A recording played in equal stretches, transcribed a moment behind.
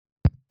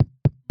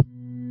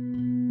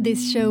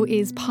This show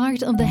is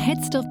part of the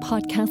Head Stuff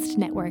Podcast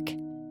Network.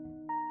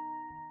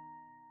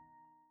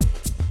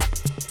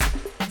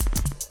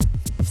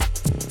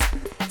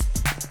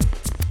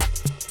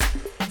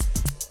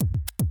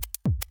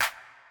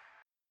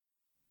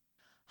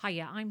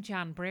 Hiya, I'm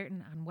Jan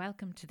Brereton and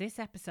welcome to this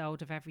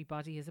episode of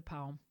Everybody is a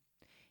Poem.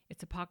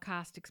 It's a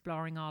podcast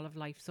exploring all of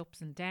life's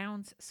ups and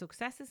downs,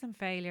 successes and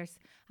failures,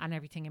 and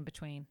everything in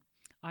between.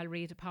 I'll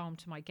read a poem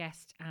to my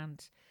guest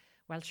and,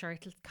 well, sure,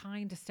 it'll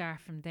kind of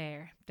start from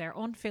there. They're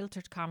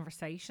unfiltered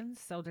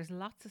conversations, so there's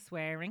lots of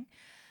swearing.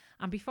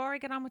 And before I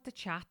get on with the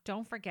chat,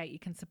 don't forget you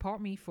can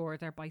support me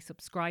further by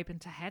subscribing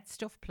to Head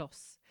Stuff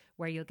Plus,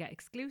 where you'll get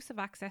exclusive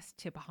access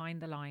to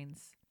Behind the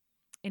Lines.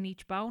 In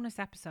each bonus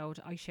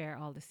episode, I share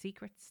all the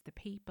secrets, the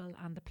people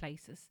and the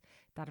places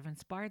that have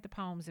inspired the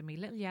poems in my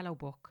little yellow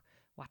book,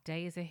 What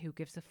Day Is It, Who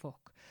Gives a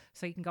Fuck?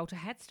 So you can go to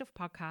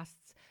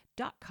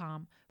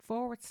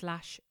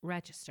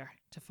headstuffpodcasts.com/register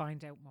to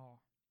find out more.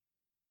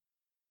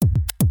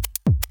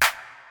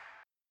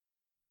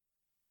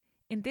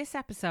 In this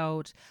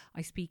episode,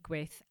 I speak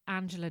with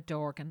Angela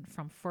Dorgan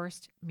from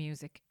First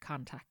Music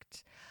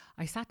Contact.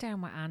 I sat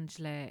down with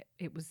Angela,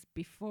 it was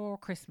before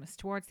Christmas,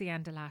 towards the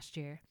end of last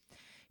year.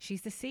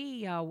 She's the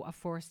CEO of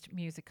First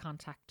Music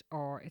Contact,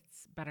 or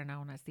it's better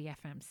known as the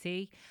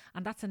FMC,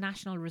 and that's a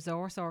national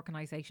resource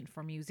organisation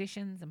for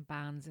musicians and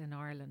bands in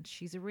Ireland.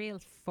 She's a real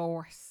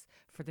force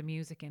for the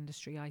music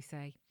industry, I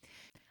say.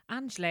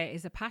 Angela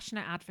is a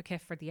passionate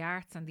advocate for the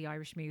arts and the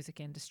Irish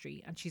music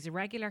industry, and she's a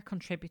regular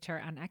contributor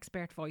and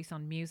expert voice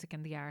on music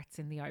and the arts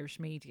in the Irish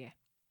media.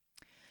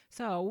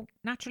 So,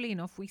 naturally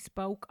enough, we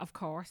spoke, of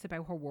course,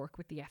 about her work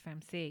with the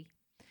FMC,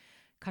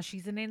 because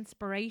she's an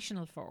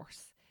inspirational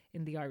force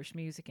in the Irish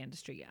music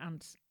industry,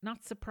 and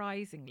not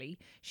surprisingly,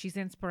 she's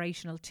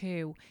inspirational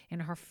too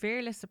in her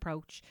fearless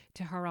approach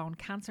to her own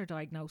cancer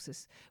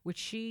diagnosis, which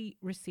she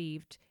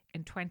received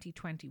in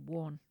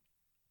 2021.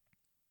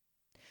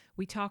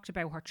 We talked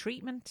about her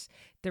treatment,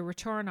 the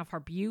return of her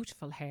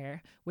beautiful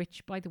hair,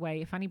 which, by the way,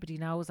 if anybody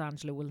knows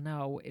Angela will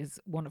know is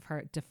one of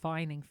her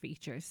defining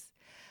features.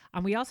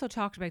 And we also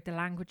talked about the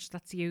language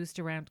that's used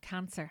around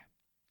cancer.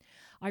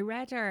 I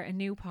read her a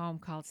new poem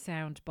called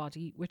Sound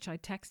Body, which I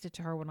texted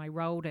to her when I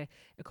wrote it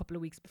a couple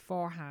of weeks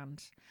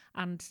beforehand.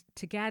 And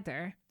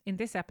together, in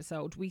this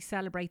episode, we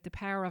celebrate the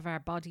power of our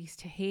bodies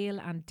to heal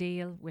and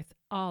deal with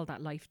all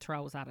that life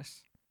throws at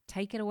it.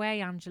 Take it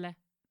away, Angela.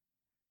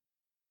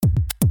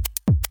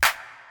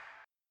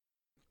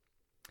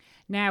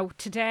 Now,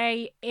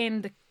 today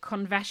in the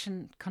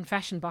confession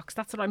box,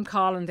 that's what I'm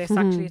calling this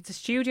actually. It's a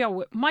studio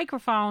with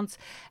microphones.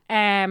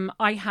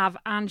 I have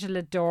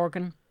Angela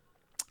Dorgan.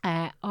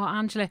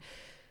 Angela,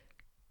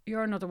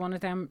 you're another one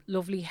of them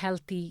lovely,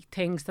 healthy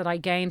things that I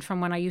gained from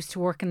when I used to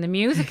work in the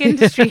music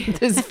industry.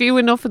 There's few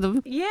enough of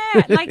them.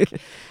 Yeah,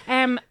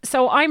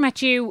 so I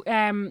met you,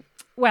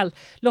 well,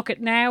 look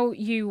at now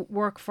you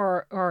work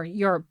for, or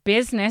your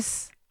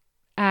business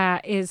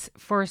is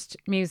First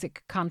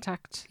Music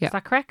Contact. Yep. Is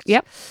that correct?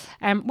 Yep.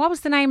 What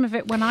was the name of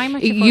it when I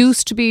met you? It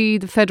used to be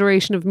the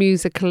Federation of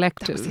Music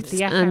Collectives. That was it,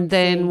 the FMC. And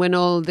then when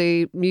all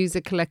the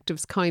music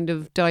collectives kind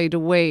of died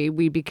away,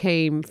 we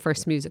became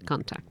First Music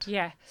Contact.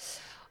 Yeah.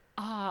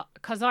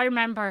 Because I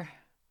remember,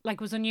 like,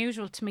 it was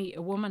unusual to meet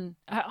a woman.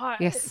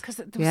 Yes. Because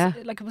it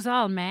was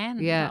all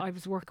men that I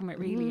was working with,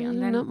 really.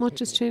 And then not much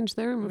has changed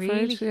there, I'm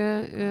afraid.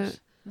 Yeah.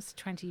 That's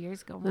 20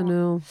 years ago. I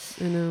know.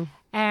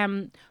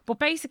 But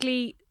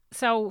basically,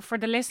 so for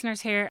the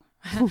listeners here,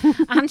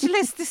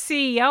 Angela's the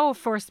CEO of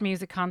First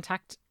Music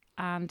Contact,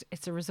 and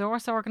it's a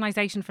resource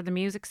organisation for the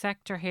music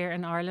sector here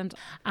in Ireland.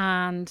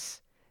 And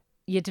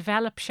you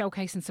develop,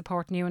 showcase and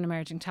support new and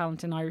emerging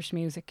talent in Irish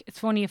music. It's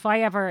funny, if I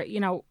ever,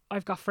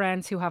 I've got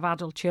friends who have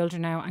adult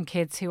children now and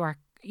kids who are,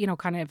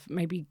 kind of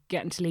maybe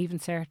getting to leaving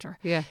cert or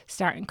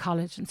starting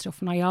college and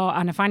stuff.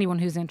 And if anyone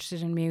who's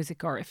interested in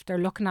music or if they're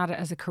looking at it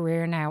as a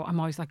career now, I'm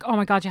always like, oh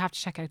my God, you have to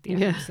check out the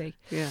FMC.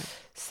 Yeah.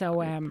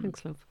 So,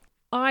 thanks, love.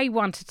 I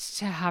wanted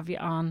to have you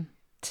on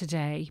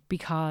today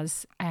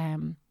because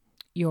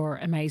you're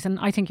amazing.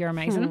 I think you're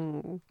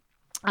amazing.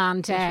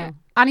 And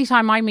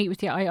anytime I meet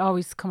with you, I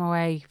always come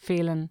away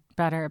feeling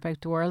better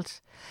about the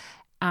world.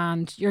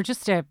 And you're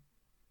just a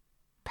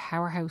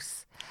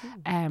powerhouse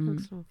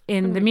in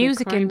the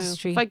music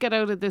industry. If I get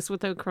out of this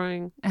without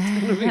crying,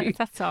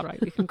 that's all right.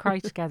 We can cry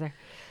together.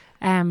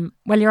 Well,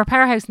 you're a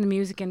powerhouse in the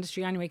music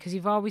industry anyway, because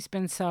you've always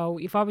been so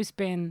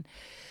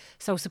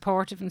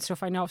supportive and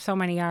stuff. I know of so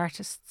many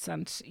artists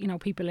and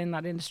people in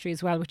that industry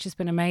as well, which has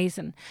been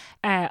amazing.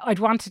 I'd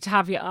wanted to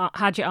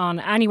had you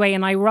on anyway,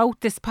 and I wrote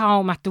this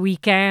poem at the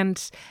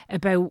weekend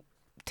about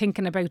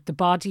thinking about the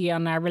body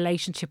and our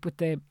relationship with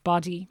the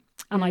body.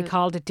 And I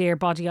called it Dear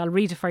Body. I'll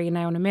read it for you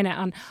now in a minute.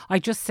 And I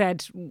just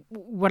said,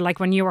 well, like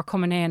when you were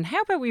coming in,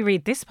 how about we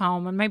read this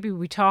poem and maybe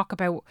we talk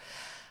about,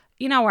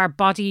 our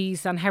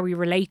bodies and how we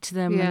relate to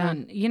them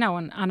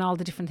and all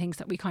the different things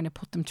that we kind of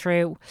put them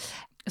through.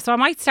 So I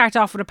might start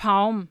off with a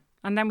poem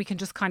and then we can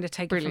just kind of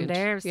take it from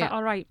there. Is that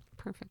all right?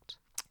 Perfect.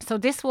 So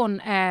this one,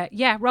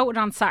 wrote it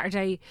on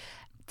Saturday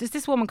there's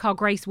this woman called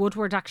Grace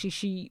Woodward. Actually,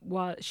 she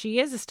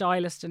is a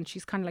stylist, and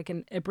she's kind of like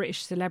a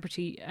British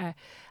celebrity,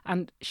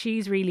 and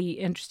she's really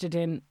interested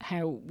in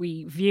how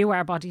we view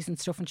our bodies and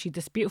stuff. And she had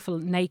this beautiful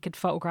naked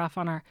photograph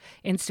on her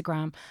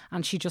Instagram,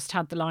 and she just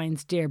had the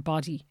lines "Dear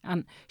Body,"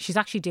 and she's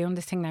actually doing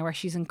this thing now where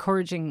she's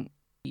encouraging,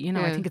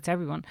 I think it's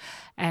everyone,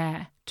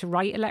 to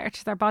write a letter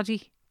to their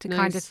body to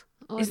kind of.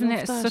 Isn't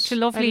it such a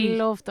lovely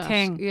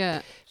thing?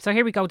 Yeah. So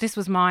here we go. This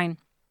was mine.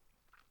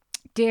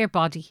 Dear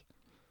Body,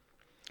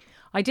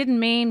 I didn't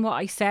mean what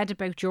I said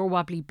about your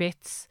wobbly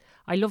bits.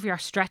 I love your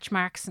stretch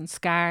marks and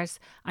scars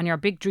and your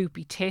big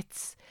droopy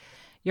tits,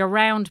 your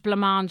round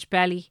blancmange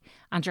belly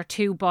and your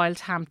 2 boiled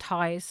ham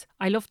thighs.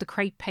 I love the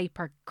crepe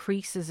paper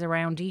creases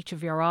around each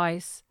of your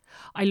eyes.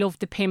 I love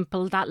the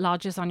pimple that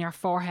lodges on your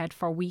forehead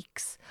for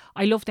weeks.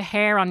 I love the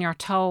hair on your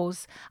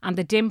toes and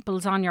the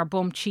dimples on your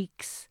bum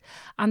cheeks.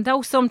 And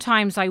though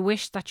sometimes I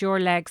wish that your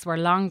legs were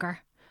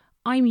longer,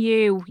 I'm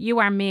you, you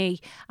are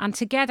me, and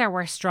together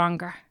we're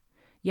stronger.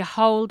 You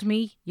hold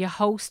me, you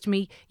host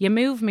me, you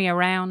move me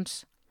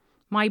around.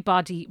 My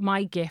body,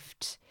 my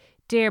gift.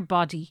 Dear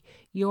body,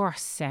 your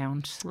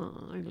sound.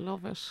 Oh, I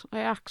love it. I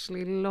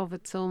actually love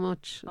it so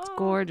much. It's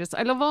gorgeous.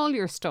 I love all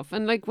your stuff.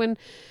 And like when...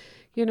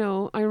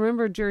 I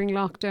remember during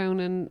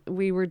lockdown and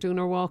we were doing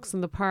our walks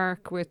in the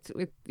park with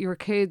your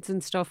kids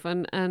and stuff,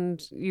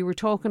 and you were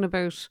talking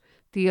about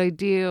the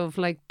idea of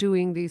like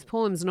doing these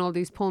poems, and all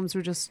these poems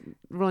were just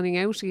running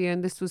out of you,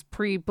 and this was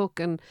pre-book,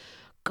 and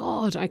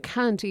God, I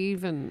can't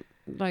even,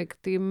 like,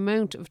 the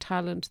amount of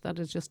talent that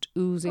is just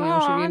oozing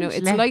out of you.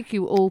 It's like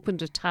you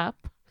opened a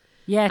tap.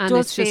 Yeah, it and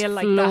does it's just feel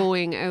like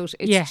flowing out.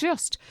 It's Yeah.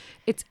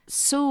 it's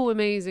so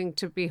amazing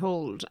to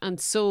behold and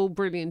so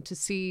brilliant to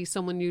see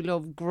someone you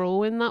love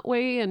grow in that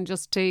way and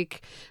just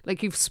take,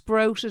 like, you've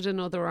sprouted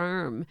another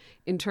arm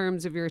in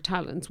terms of your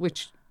talents,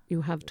 which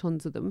you have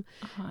tons of them.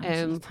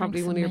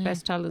 Probably one of your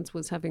best talents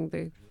was having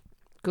the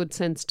good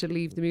sense to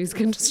leave the music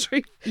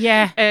industry.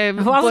 Yeah,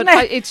 wasn't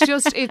but it?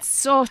 it's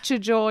such a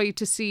joy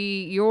to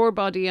see your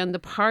body and the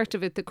part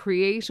of it, the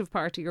creative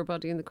part of your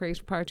body and the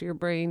creative part of your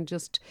brain,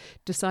 just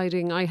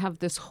deciding, I have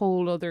this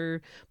whole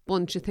other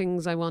bunch of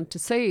things I want to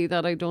say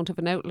that I don't have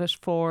an outlet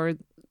for,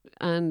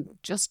 and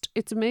just,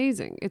 it's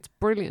amazing. It's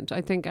brilliant. I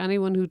think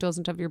anyone who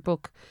doesn't have your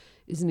book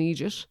is an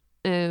idiot.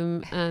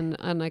 And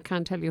I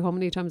can't tell you how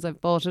many times I've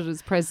bought it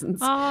as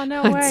presents. Oh,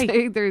 no I'd way.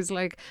 say there's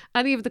like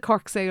any of the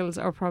Cork sales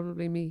are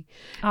probably me.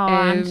 Oh,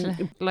 Angela.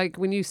 Like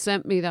when you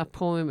sent me that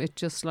poem, it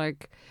just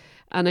like,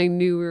 and I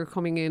knew we were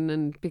coming in,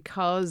 and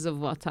because of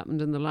what's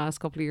happened in the last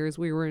couple of years,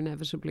 we were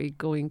inevitably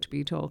going to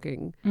be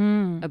talking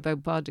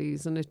about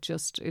bodies, and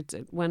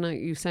when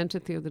you sent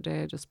it the other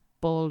day, I just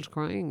bawled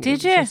crying.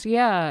 Did you?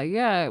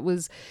 Yeah, it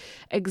was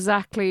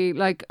exactly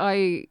like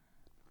I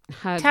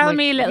had. Tell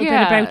me a little bit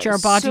about your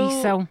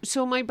body.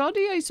 So my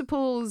body, I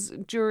suppose,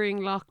 during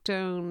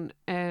lockdown,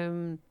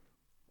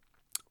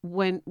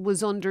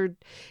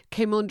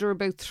 came under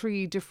about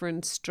 3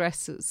 different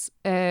stresses.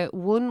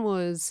 One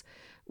was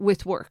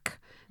with work.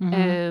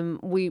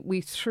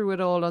 We threw it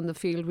all on the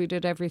field. We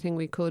did everything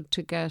we could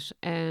to get.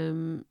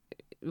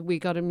 We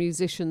got a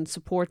musician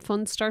support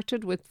fund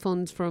started with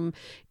funds from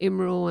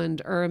IMRO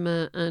and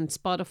Irma and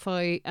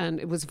Spotify, and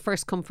it was a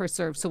first come first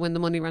serve. So when the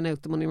money ran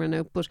out, the money ran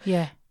out. But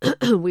Yeah.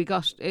 we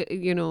got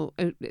a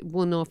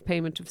one-off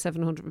payment of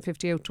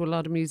 $750 out to a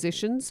lot of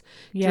musicians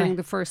during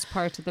the first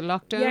part of the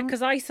lockdown. Yeah,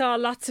 because I saw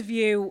lots of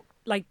you,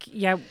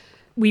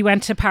 we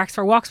went to parks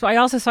for walks, but I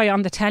also saw you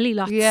on the telly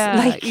lots. So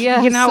kind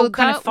of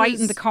that fighting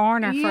was- the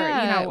corner for,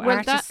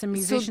 artists and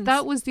musicians. So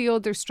that was the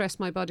other stress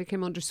my body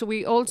came under. So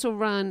we also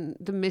ran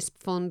the MISP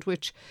fund,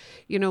 which,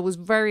 was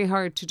very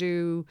hard to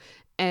do,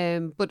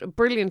 but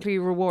brilliantly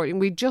rewarding.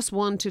 We just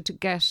wanted to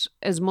get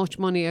as much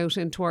money out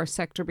into our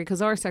sector,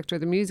 because our sector,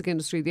 the music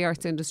industry, the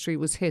arts industry,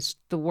 was hit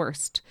the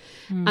worst.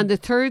 And the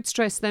third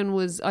stress then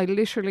was, I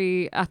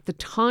literally, at the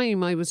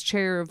time, I was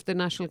chair of the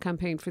National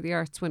Campaign for the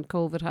Arts when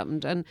COVID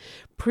happened. And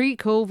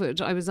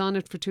pre-COVID, I was on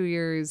it for 2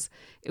 years.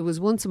 It was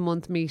once a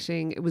month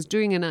meeting. It was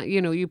doing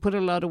you put a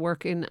lot of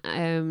work in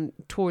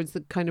towards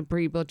the kind of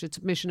pre-budget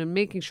submission and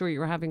making sure you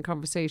were having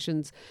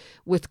conversations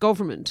with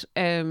government,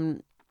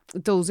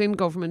 those in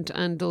government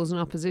and those in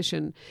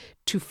opposition,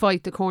 to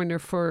fight the corner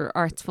for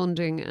arts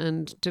funding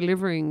and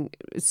delivering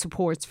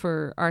supports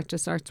for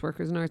artists, arts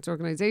workers and arts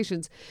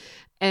organisations.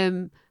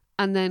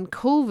 And then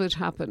COVID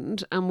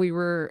happened, and we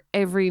were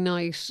every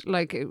night,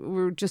 we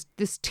were just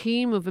this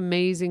team of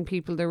amazing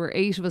people. There were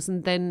 8 of us,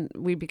 and then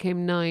we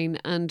became 9.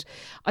 And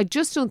I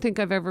just don't think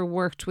I've ever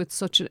worked with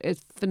such a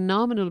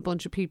phenomenal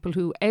bunch of people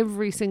who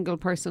every single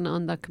person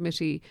on that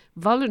committee,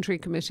 voluntary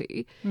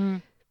committee,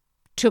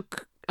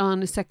 took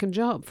on a second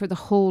job for the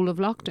whole of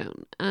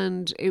lockdown.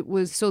 And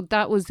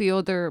that was the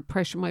other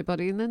pressure on my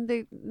body. And then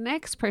the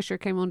next pressure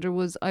came under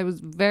was, I was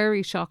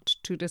very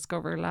shocked to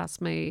discover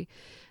last May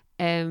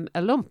a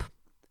lump,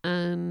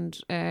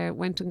 and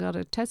went and got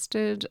it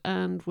tested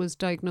and was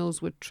diagnosed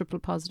with triple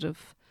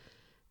positive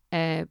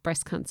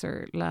breast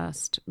cancer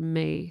last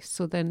May.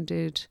 So then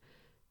did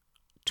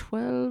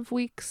 12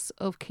 weeks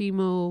of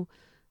chemo,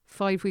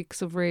 5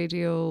 weeks of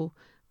radio,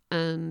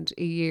 and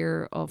a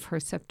year of her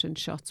Herceptin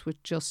shots, which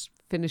just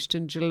finished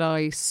in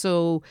July.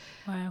 So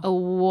a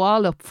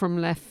wallop from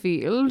left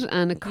field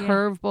and a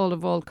curveball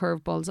of all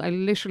curveballs. I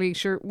literally,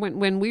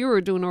 when we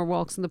were doing our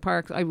walks in the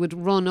park, I would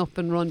run up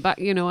and run back.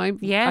 You know, I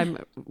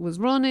was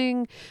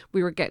running.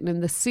 We were getting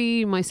in the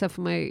sea, myself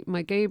and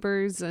my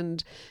gabers,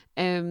 and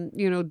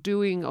you know,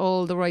 doing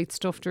all the right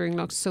stuff during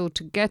lockdown. So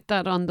to get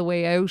that on the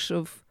way out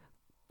of,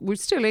 we're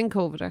still in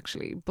COVID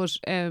actually, but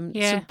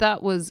so that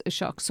was a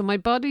shock. So my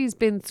body's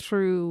been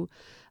through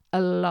a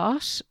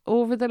lot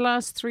over the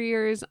last 3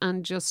 years,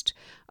 and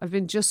I've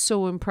been just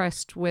so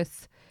impressed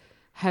with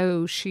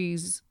how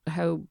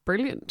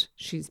brilliant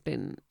she's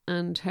been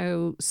and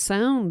how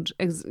sound.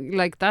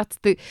 Like, that's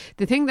the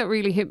thing that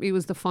really hit me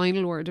was the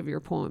final word of your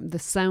poem, the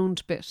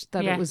sound bit,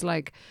 that it was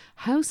like,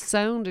 how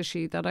sound is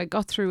she, that I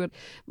got through it.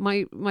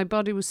 My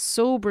body was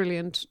so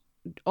brilliant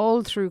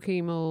all through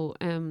chemo.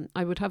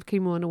 I would have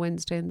chemo on a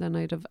Wednesday, and then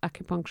I'd have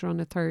acupuncture on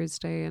a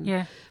Thursday,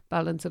 and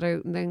balance it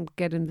out, and then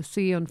get in the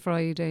sea on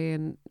Friday,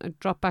 and I'd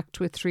drop back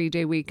to a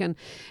 3-day week.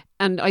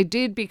 And I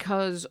did,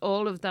 because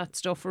all of that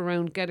stuff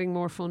around getting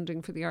more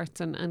funding for the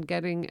arts and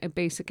getting a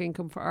basic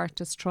income for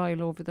artists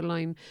trial over the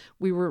line,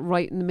 we were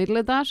right in the middle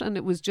of that, and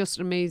it was just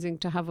amazing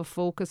to have a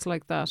focus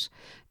like that.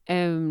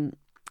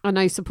 And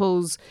I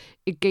suppose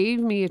it gave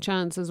me a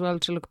chance as well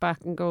to look back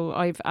and go,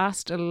 I've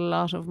asked a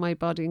lot of my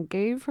body and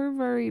gave her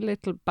very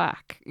little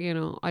back. You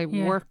know, I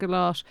work a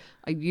lot.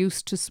 I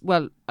used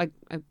to, I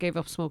gave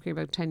up smoking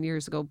about 10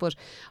 years ago, but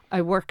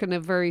I work in a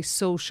very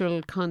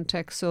social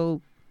context.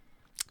 So,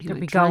 you know,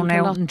 be going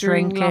out and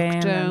drinking.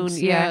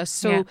 Lockdown,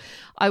 so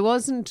I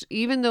wasn't,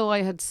 even though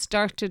I had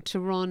started to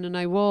run and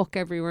I walk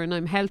everywhere and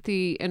I'm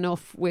healthy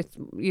enough with,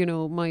 you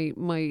know,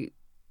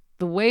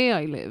 the way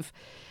I live,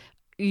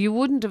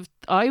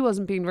 I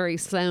wasn't being very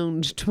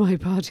sound to my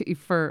body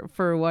for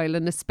a while,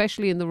 and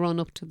especially in the run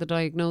up to the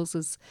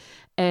diagnosis,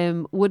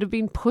 would have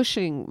been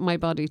pushing my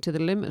body to the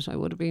limit. I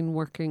would have been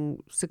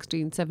working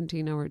 16,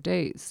 17-hour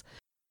days.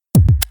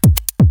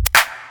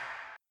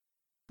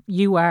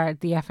 You are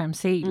the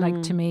FMC,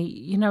 like, to me,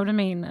 you know what I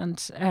mean?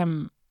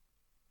 And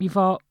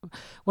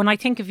when I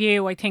think of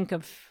you, I think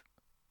of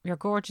your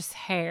gorgeous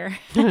hair,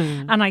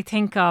 and I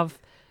think of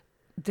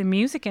the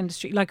music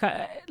industry.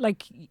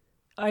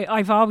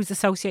 I've always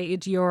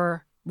associated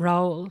your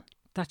role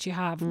that you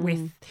have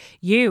with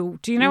you.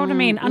 Do you know what I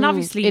mean? And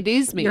obviously it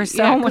is me. You're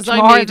so much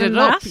more than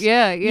that.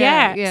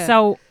 Yeah.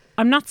 So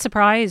I'm not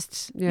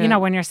surprised, you know,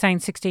 when you're saying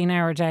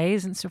 16-hour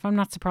days and stuff. I'm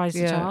not surprised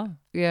at all.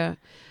 Yeah.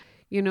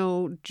 You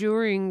know,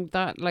 during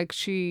that, like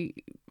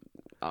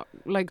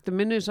the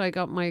minute I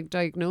got my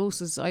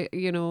diagnosis,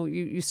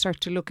 you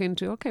start to look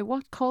into, okay,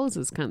 what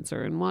causes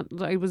cancer, and what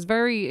I was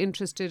very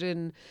interested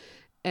in,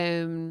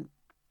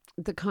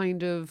 the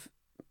kind of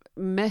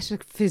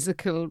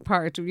metaphysical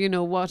part of, you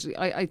know, what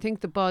I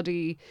think the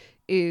body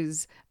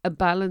is a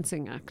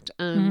balancing act,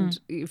 and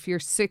if you're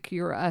sick,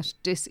 you're at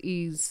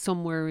dis-ease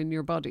somewhere in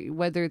your body,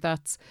 whether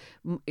that's,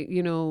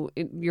 you know,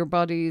 your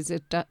body is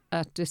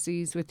at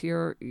dis-ease with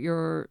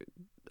your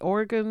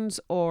organs,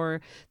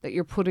 or that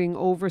you're putting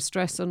over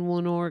stress on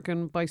one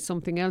organ by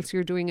something else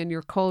you're doing, and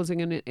you're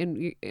causing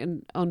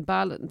an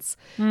unbalance.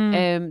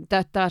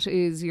 That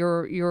is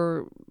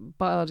your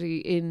body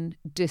in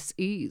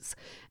dis-ease.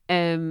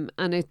 And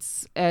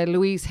it's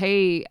Louise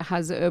Hay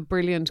has a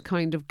brilliant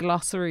kind of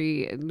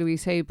glossary,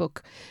 Louise Hay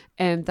book,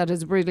 that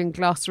is a brilliant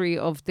glossary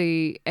of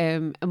the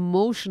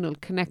emotional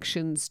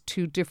connections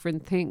to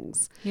different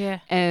things.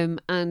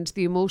 And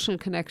the emotional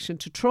connection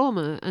to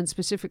trauma, and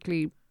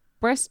specifically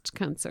breast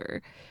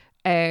cancer,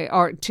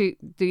 or to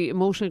the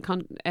emotional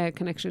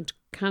connection to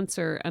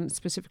cancer, and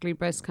specifically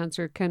breast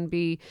cancer, can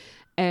be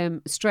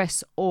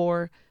stress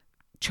or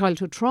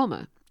childhood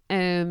trauma.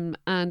 And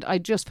I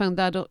just found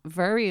that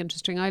very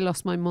interesting. I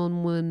lost my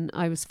mum when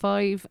I was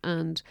 5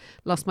 and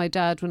lost my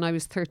dad when I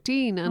was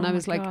 13. And I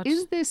was like, God,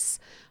 is this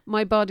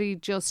my body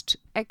just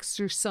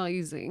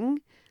exercising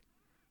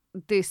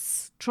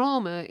this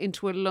trauma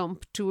into a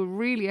lump to a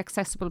really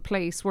accessible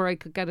place where I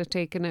could get it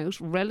taken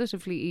out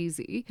relatively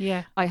easy?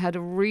 I had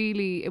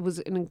it was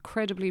an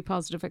incredibly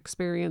positive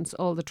experience,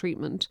 all the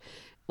treatment.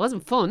 It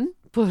wasn't fun,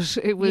 but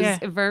it was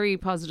a very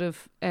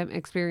positive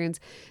experience.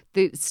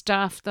 The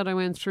staff that I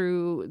went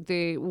through,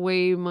 the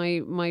way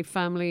my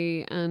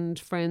family and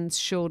friends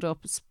showed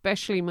up,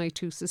 especially my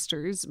 2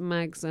 sisters,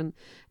 Mags and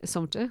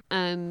Assumpta,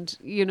 and,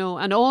 you know,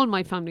 and all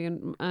my family,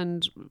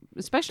 and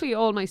especially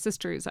all my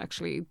sisters,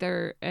 actually,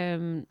 they're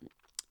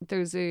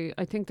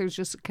I think there's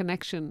just a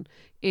connection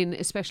in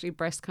especially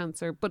breast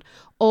cancer, but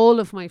all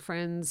of my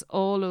friends,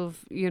 all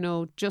of, you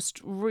know,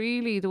 just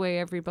really the way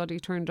everybody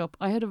turned up.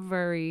 I had a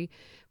very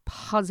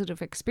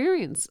positive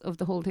experience of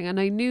the whole thing, and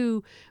I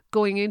knew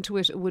going into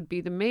it would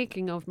be the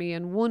making of me,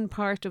 and one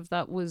part of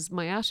that was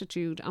my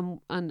attitude,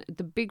 and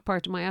the big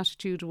part of my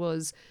attitude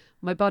was,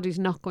 my body's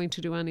not going to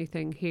do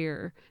anything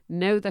here.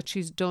 Now that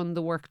she's done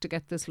the work to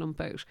get this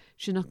lump out,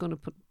 she's not going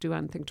to do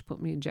anything to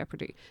put me in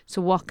jeopardy. So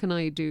what can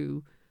I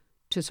do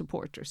to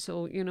support her?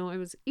 So, you know, I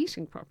was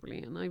eating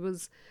properly, and I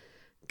was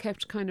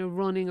kept kind of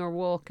running or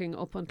walking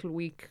up until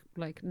week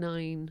like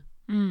 9,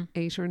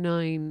 8 or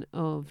 9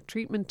 of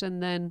treatment,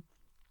 and then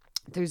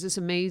there's this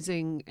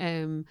amazing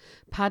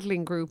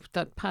paddling group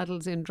that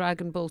paddles in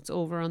dragon boats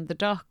over on the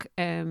dock,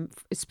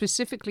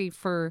 specifically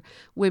for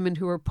women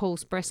who are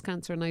post breast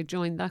cancer. And I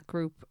joined that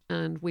group,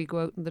 and we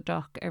go out on the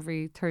dock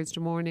every Thursday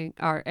morning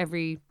or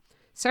every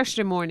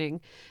Saturday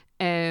morning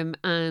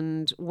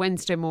and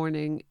Wednesday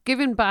morning,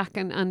 giving back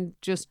and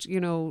just,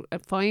 you know,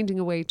 finding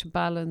a way to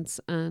balance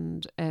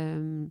and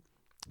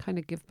kind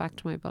of give back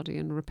to my body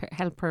and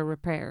help her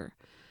repair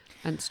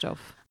and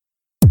stuff.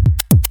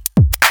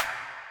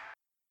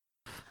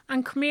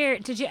 And come here,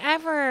 did you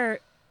ever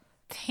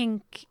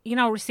think, you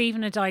know,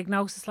 receiving a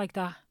diagnosis like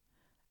that,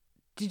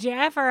 did you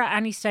ever at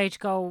any stage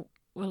go,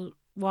 well,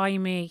 why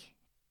me?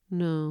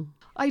 No,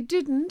 I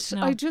didn't.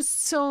 No. I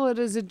just saw it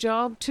as a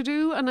job to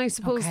do, and I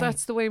suppose Okay.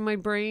 that's the way my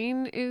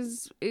brain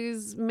is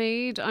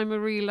made. I'm a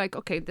real like,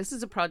 okay, this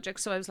is a project,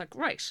 so I was like,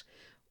 right,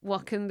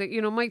 what can the,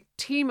 you know, my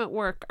team at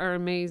work are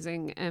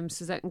amazing.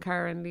 Suzette and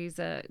Cara and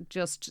Lisa,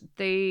 just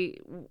they,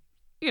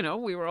 you know,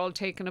 we were all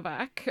taken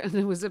aback, and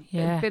it was a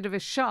bit of a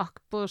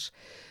shock, but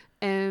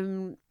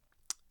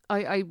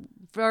I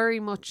very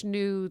much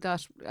knew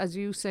that, as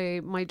you say,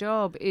 my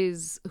job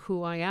is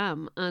who I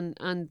am, and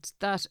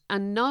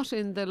not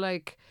in the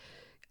like,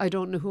 I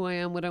don't know who I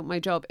am without my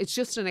job. It's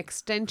just an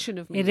extension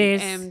of me. It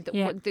is.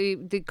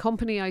 The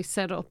company I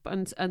set up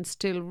and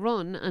still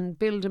run and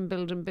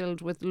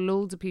build with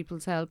loads of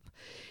people's help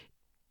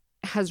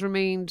has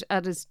remained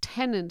at its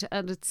tenant,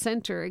 at its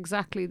centre,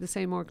 exactly the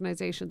same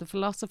organisation. The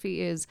philosophy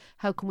is,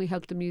 how can we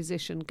help the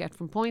musician get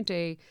from point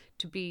A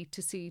to B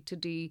to C to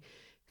D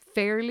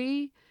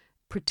fairly,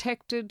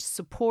 protected,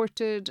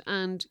 supported,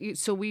 and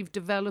so we've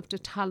developed a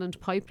talent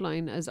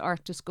pipeline as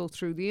artists go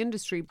through the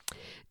industry.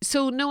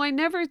 So no, I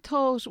never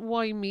thought,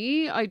 why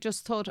me? I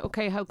just thought,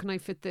 okay, how can I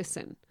fit this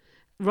in?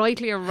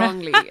 Rightly or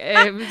wrongly.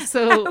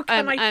 So How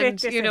can I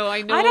fit this you know, in?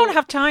 I know I don't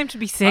have time to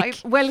be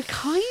sick. well, it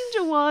kind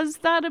of was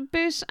that a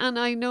bit, and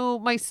I know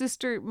my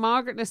sister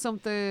Margaret and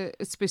something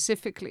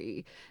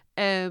specifically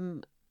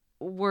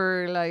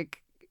were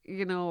like,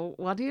 you know,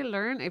 what do you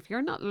learn if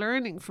you're not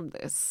learning from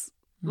this?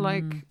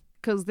 Like,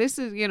 because this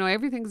is, you know,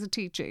 everything's a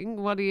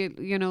teaching. What do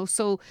you know?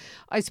 So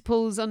I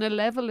suppose on a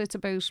level it's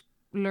about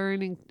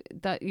learning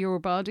that your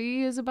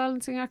body is a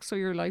balancing act, so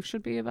your life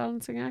should be a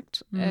balancing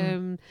act.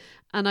 And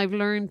I've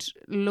learned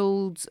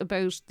loads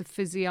about the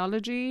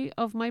physiology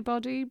of my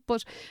body.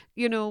 But,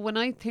 you know, when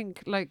I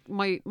think, like,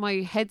 my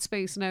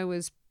headspace now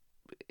is,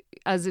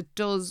 as it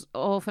does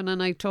often,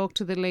 and I talk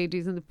to the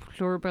ladies in the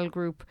Pluribel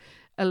group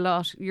a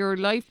lot, your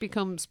life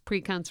becomes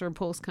pre-cancer and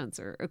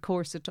post-cancer. Of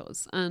course it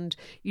does. And,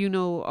 you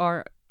know,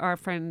 our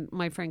friend,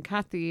 my friend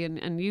Kathy,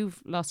 and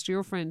you've lost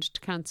your friend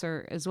to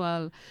cancer as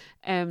well.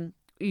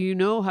 You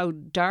know how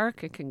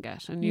dark it can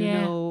get, and you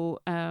know,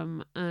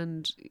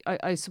 and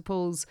I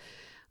suppose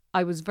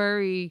I was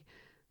very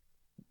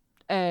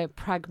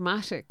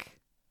pragmatic,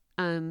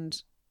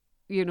 and,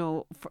 you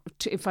know,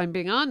 if I'm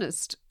being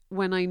honest,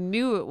 when I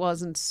knew it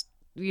wasn't,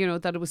 you know,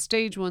 that it was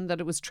stage 1,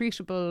 that it was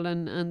treatable,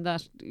 and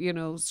that, you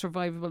know,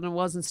 survivable, and it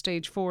wasn't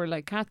stage 4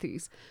 like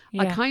Kathy's,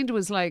 I kind of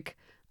was like,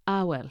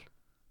 well,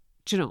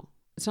 do you know,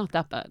 it's not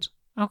that bad.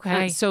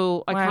 Okay. And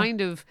so I Wow.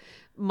 kind of,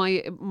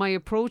 my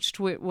approach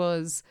to it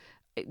was,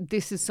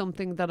 this is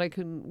something that I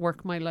can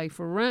work my life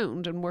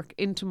around and work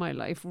into my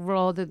life,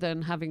 rather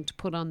than having to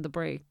put on the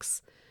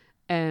brakes.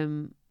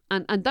 And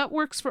that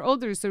works for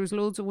others. There was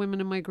loads of women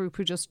in my group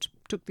who just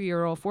took the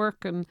year off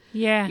work and,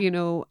 you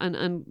know,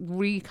 and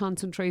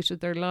reconcentrated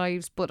their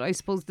lives. But I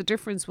suppose the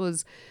difference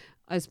was,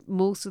 as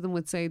most of them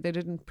would say, they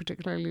didn't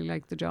particularly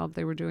like the job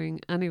they were doing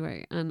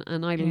anyway. And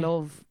I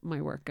love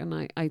my work.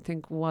 And I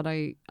think what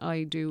I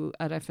do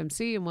at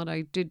FMC and what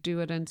I did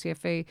do at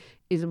NCFA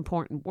is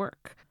important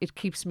work. It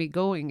keeps me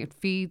going. It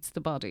feeds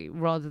the body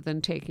rather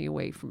than taking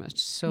away from it.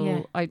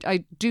 So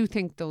I do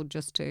think, though,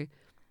 just to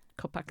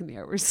cut back in the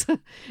hours.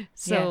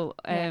 So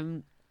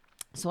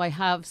so I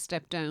have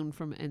stepped down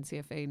from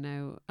NCFA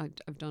now.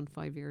 I've done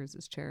 5 years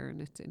as chair,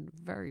 and it's in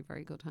very,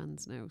 very good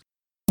hands now.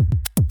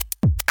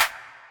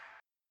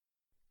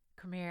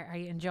 Come here, are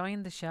you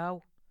enjoying the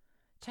show?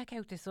 Check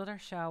out this other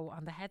show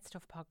on the Head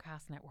Stuff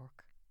Podcast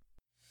Network.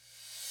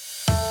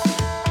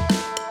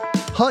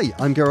 Hi,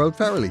 I'm Gerard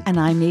Farrelly. And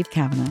I'm Niamh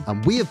Kavanagh.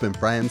 And we have been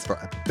friends for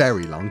a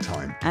very long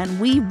time. And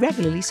we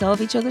regularly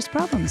solve each other's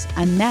problems.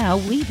 And now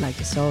we'd like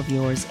to solve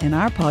yours in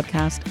our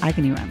podcast,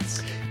 Agony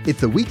Rants.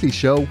 It's a weekly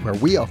show where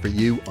we offer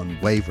you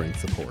unwavering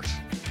support.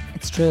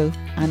 It's true.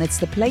 And it's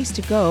the place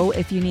to go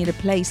if you need a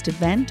place to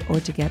vent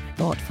or to get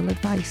thoughtful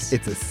advice.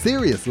 It's a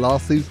serious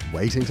lawsuit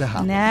waiting to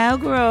happen. Now,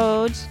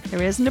 Grode,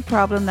 there isn't a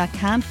problem that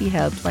can't be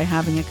helped by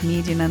having a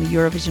comedian and a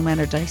Eurovision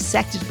winner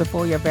dissected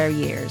before your very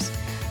ears.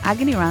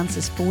 Agony Rants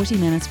is 40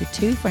 minutes with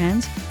two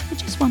friends who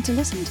just want to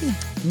listen to you.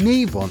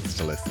 Niamh wants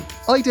to listen.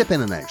 I dip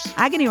in and out.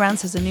 Agony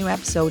Rants has a new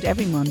episode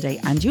every Monday,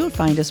 and you'll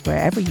find us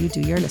wherever you do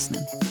your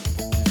listening.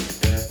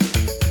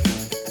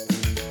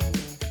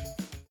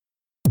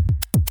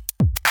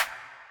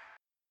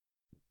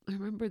 I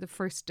remember the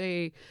first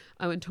day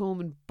I went home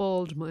and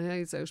bawled my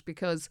eyes out,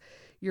 because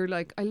you're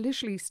like, I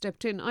literally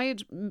stepped in. I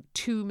had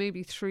 2,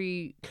 maybe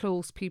 3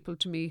 close people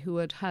to me who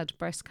had had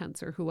breast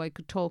cancer, who I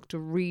could talk to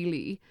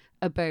really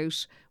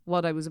about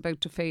what I was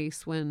about to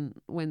face when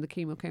the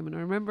chemo came. And I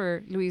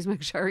remember Louise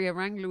McSherry, I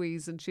rang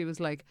Louise and she was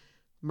like,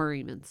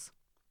 Murray mince.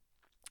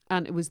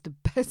 And it was the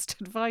best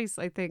advice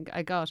I think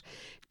I got,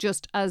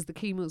 just as the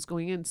chemo's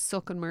going in,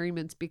 suck on Murray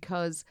mince,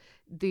 because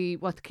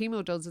what the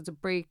chemo does is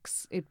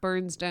it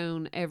burns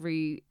down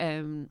every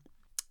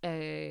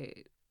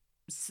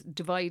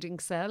dividing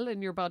cell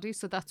in your body.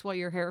 So that's why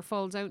your hair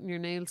falls out and your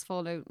nails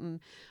fall out and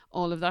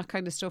all of that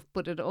kind of stuff.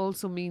 But it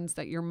also means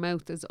that your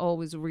mouth is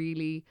always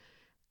really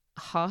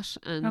hot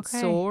and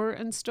sore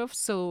and stuff.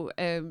 So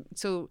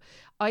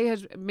I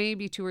had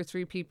maybe 2 or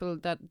 3 people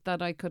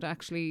that I could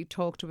actually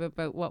talk to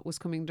about what was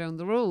coming down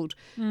the road.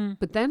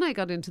 But then I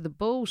got into the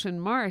boat in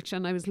March,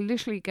 and I was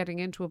literally getting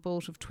into a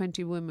boat of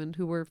 20 women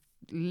who were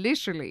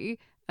literally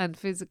and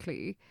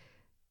physically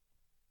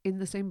in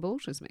the same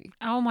boat as me.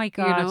 Oh my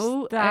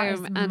God, that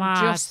is and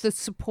mad. Just the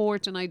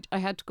support. And I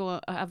have to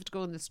go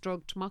on this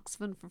drug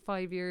tamoxifen for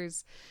 5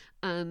 years,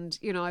 and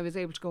I was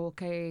able to go,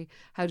 okay,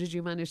 how did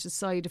you manage the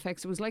side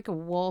effects? It was like a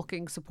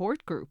walking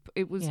support group.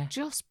 It was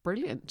just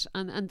brilliant,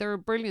 and they're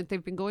brilliant.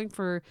 They've been going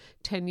for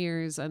 10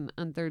 years, and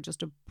they're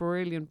just a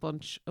brilliant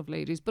bunch of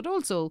ladies. But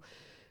also,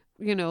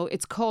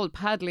 it's called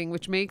paddling,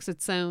 which makes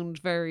it sound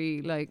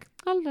very like,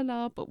 oh la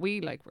la, but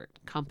we're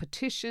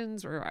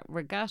competitions, we're at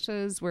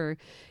regattas, where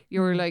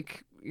you're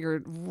like,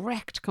 you're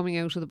wrecked coming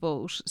out of the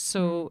boat.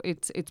 So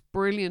it's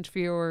brilliant for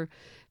your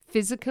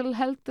physical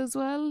health as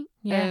well.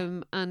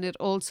 And it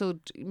also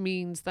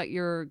means that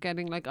you're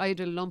getting, like, I had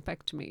a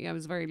lumpectomy. I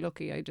was very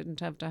lucky. I didn't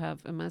have to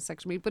have a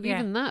mastectomy. But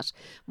even that,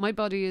 my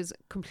body is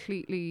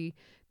completely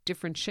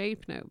different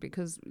shape now,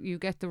 because you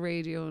get the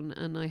radio,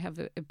 and I have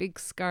a big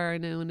scar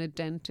now and a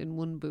dent in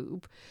one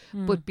boob,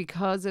 but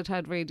because it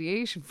had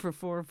radiation for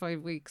 4 or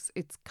 5 weeks,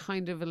 it's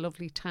kind of a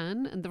lovely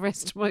tan, and the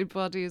rest of my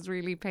body is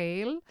really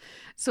pale.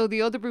 So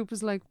the other group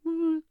is like,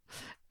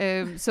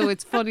 so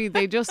it's funny,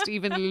 they just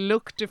even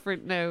look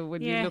different now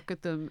when you look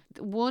at them.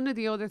 One of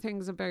the other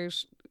things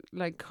about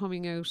like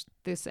coming out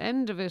this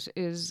end of it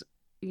is,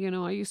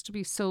 I used to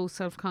be so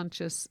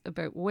self-conscious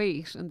about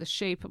weight and the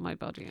shape of my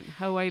body and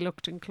how I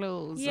looked in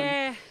clothes.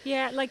 Yeah,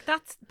 like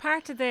that's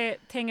part of the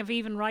thing of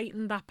even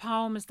writing that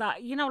poem, is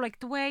that,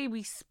 like the way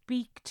we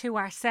speak to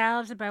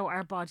ourselves about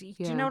our body.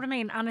 Do you know what I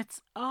mean? And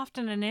it's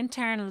often an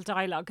internal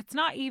dialogue. It's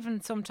not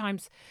even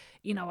sometimes,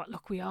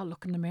 look, we all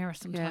look in the mirror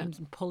sometimes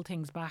and pull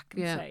things back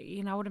and say,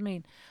 you know what I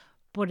mean?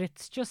 But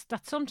it's just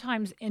that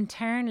sometimes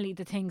internally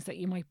the things that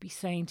you might be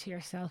saying to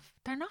yourself,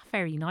 they're not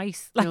very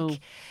nice.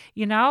 Like,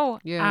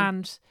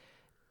 and,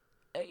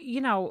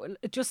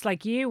 just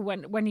like you,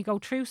 when you go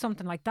through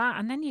something like that,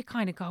 and then you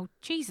kind of go,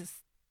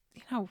 Jesus,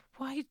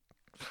 why? It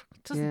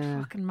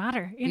doesn't fucking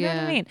matter. You know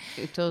what I mean?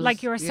 It does.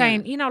 Like you were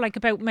saying, like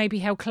about maybe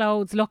how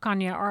clothes look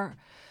on you, or,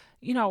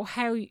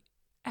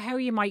 how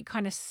you might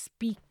kind of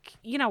speak,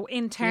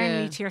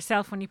 internally to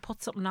yourself when you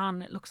put something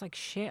on, it looks like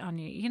shit on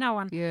you,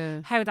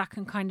 and how that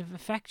can kind of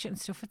affect you and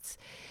stuff.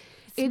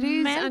 It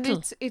is mental.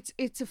 And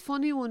it's a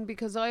funny one,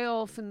 because I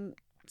often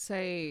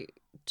say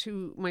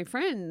to my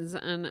friends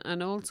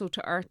and also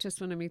to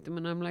artists when I meet them,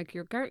 and I'm like,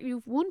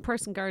 you've one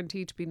person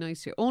guaranteed to be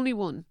nice to you, only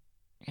one.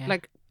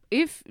 Like,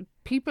 if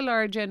people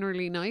are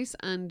generally nice,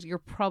 and you're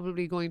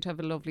probably going to have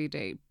a lovely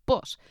day,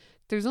 but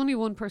there's only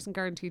one person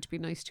guaranteed to be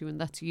nice to you,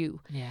 and that's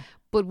you. Yeah.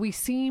 But we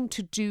seem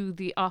to do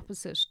the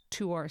opposite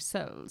to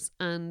ourselves,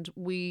 and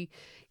we,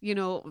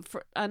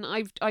 and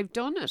I've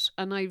done it,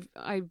 and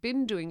I've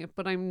been doing it,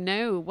 but I'm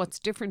now, what's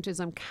different is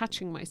I'm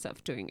catching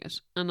myself doing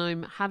it, and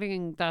I'm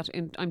having that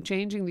I'm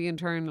changing the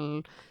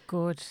internal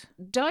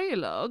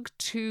dialogue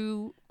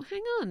to,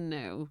 hang on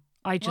now.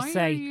 I just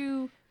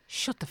say,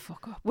 shut the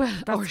fuck up. Well,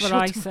 that's what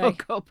I say.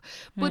 Fuck up.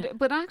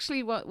 But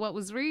actually, what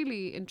was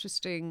really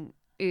interesting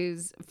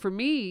is, for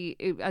me,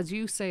 as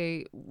you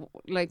say,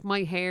 like,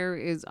 my hair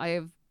is, I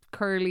have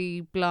curly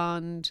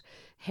blonde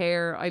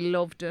hair. I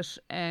loved it.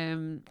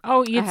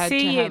 You'd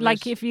see it,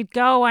 like, if you'd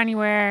go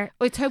anywhere.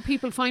 It's how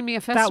people find me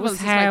at festivals. That was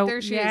how. Like,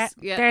 there she is.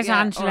 There's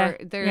Angela.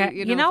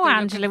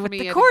 Angela with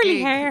the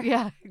curly hair.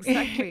 Yeah,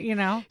 exactly.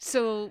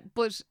 So,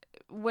 but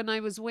when I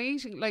was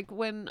waiting, like,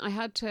 when I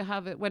had to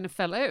have it, when it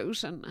fell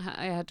out and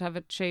I had to have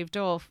it shaved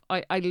off,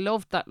 I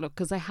loved that look,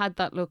 because I had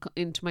that look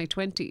into my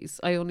 20s.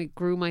 I only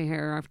grew my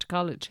hair after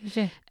college.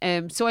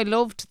 So I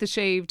loved the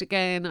shaved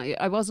again.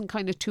 I wasn't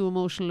kind of too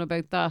emotional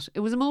about that. It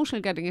was emotional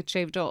getting it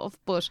shaved off,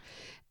 but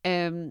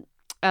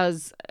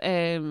as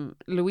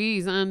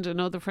Louise and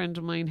another friend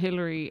of mine,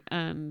 Hilary,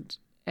 and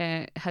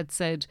had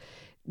said,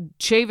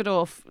 shave it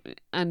off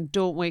and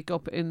don't wake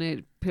up in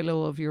a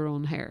pillow of your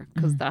own hair,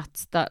 because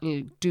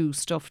that'll do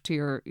stuff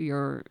to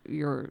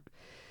your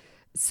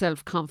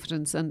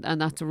self-confidence, and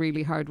that's a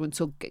really hard one.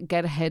 So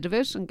get ahead of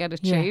it and get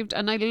it shaved.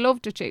 And I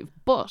loved it shaved,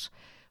 but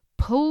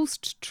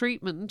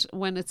post-treatment,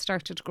 when it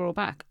started to grow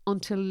back,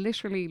 until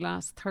literally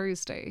last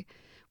Thursday,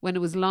 when it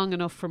was long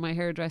enough for my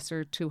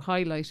hairdresser to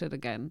highlight it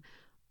again,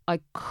 I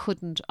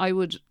couldn't. I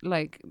would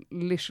like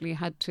literally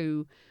had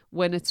to,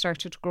 when it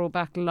started to grow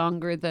back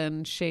longer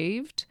than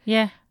shaved,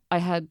 Yeah. I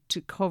had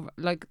to cover,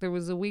 like there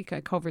was a week I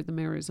covered the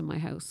mirrors in my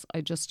house.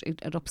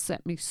 It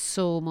upset me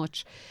so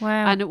much.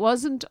 Wow. And it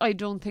wasn't, I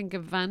don't think, a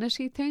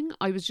vanity thing.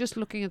 I was just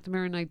looking at the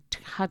mirror and I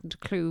hadn't a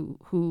clue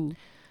who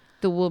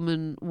the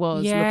woman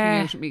was looking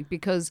out at me,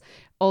 because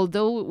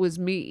although it was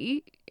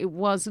me, it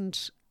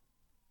wasn't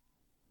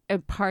a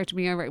part of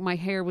me. My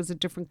hair was a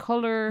different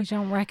colour. You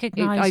don't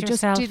recognise I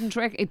yourself. just didn't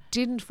it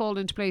didn't fall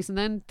into place. And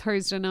then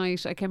Thursday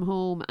night I came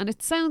home, and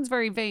it sounds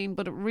very vain,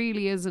 but it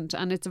really isn't,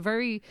 and it's a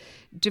very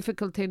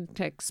difficult thing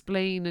to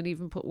explain and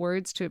even put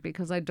words to it,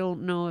 because I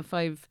don't know if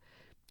I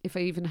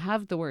even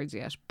have the words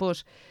yet.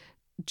 But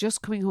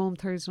just coming home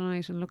Thursday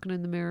night and looking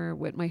in the mirror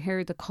with my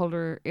hair the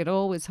colour it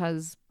always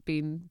has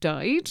been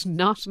dyed,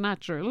 not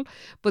natural,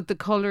 but the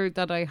colour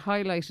that I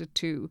highlighted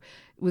to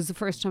was the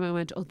first time I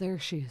went, oh, there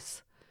she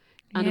is.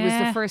 And it was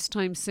the first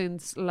time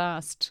since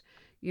last,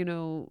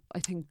 I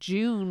think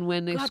June,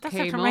 when it God, that's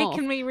came after off.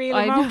 making me real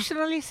I know.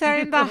 emotionally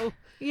saying that.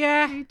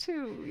 Yeah. Me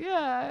too.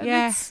 Yeah. And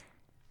Yeah. It's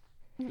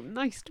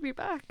nice to be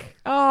back.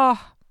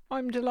 Oh,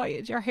 I'm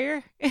delighted you're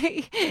here.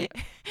 It's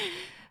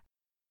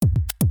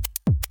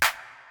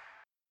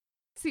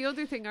the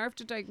other thing.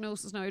 After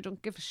diagnosis now, I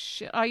don't give a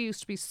shit. I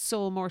used to be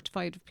so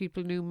mortified if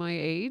people knew my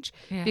age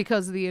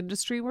because of the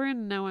industry we're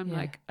in. Now I'm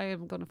like, I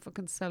am going to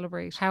fucking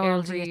celebrate. How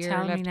old are every you? year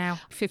Tell me left. now.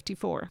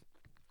 54.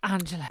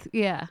 Angela.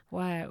 Yeah.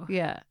 Wow.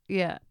 Yeah.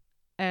 Yeah.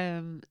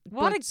 What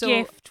but a so,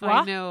 gift, I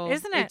what? know,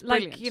 Isn't it? it's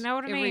Like, brilliant. you know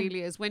what I mean? It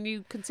really is. When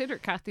you consider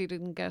Kathy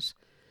didn't get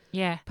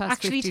past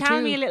Actually, 52. tell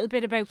me a little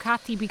bit about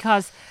Kathy,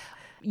 because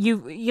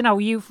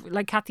you've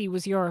like, Kathy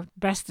was your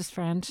bestest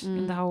friend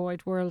in the whole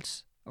wide world,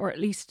 or at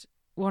least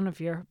one of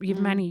you've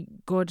many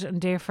good and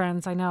dear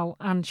friends, I know,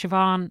 and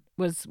Siobhan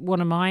was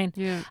one of mine.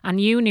 Yeah.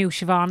 And you knew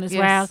Siobhan as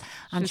well,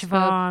 and she's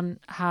Siobhan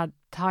had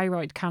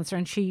thyroid cancer,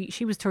 and she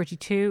was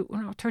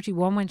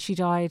 31 when she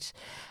died,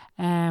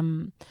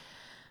 and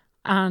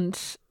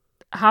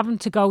having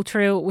to go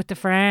through it with the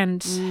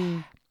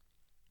friend,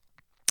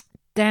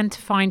 then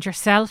to find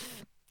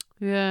yourself.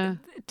 Yeah.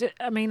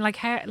 I mean,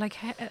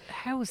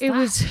 how was It that?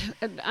 was,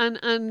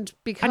 and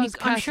because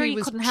I'm sure Kathy you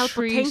was couldn't help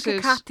but treated, think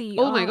of Kathy.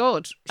 Oh my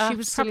God, she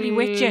was probably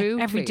with you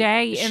every absolutely.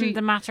 day in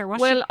the matter. Was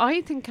Well,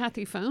 I think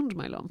Kathy found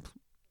my lump.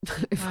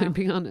 If Wow. I'm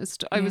being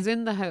honest, I was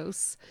in the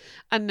house,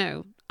 and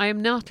no, I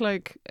am not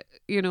like,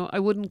 I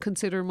wouldn't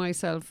consider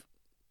myself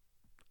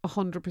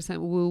 100%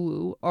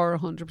 woo-woo or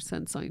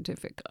 100%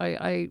 scientific.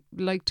 I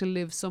like to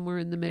live somewhere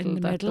in the middle,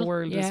 the that middle, the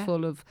world is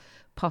full of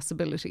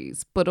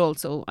possibilities, but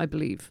also I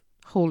believe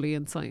wholly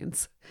in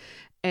science.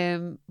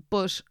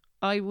 But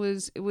it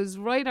was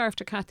right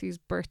after Kathy's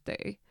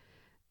birthday,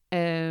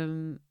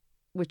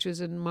 which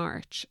was in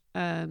March,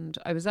 and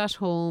I was at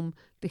home,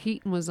 the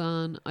heating was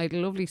on, I had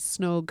a lovely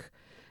snug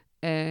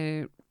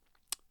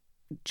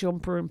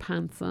jumper and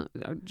pants on,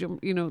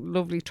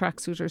 lovely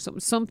tracksuit or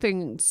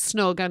something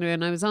snug anyway,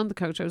 and I was on the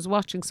couch, I was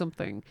watching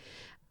something,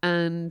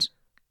 and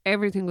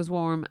everything was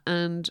warm,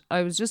 and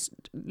I was just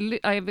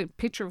I have a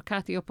picture of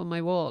Kathy up on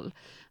my wall,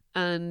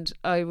 and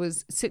I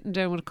was sitting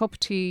down with a cup of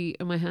tea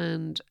in my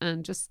hand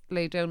and just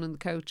lay down on the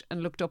couch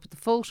and looked up at the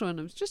photo, and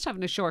I was just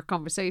having a short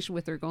conversation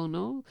with her going,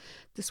 oh,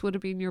 this would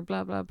have been your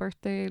blah blah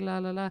birthday, la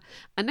la la,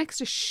 and next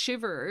a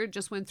shiver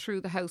just went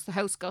through the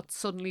house got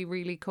suddenly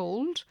really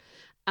cold,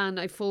 and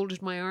I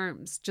folded my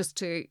arms just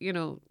to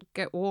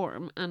get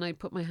warm, and I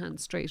put my hand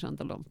straight on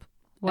the lump.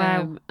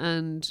 Wow.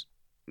 And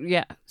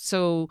yeah,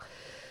 so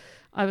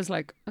I was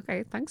like,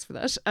 okay, thanks for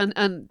that.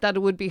 And that it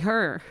would be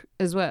her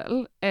as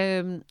well.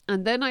 And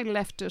then I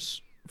left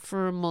it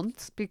for a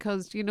month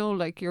because,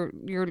 like your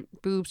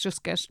boobs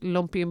just get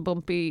lumpy and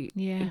bumpy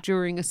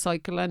during a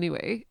cycle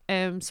anyway.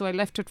 So I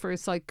left it for a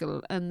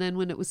cycle. And then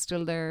when it was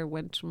still there,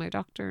 went to my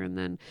doctor and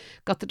then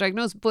got the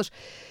diagnosis. But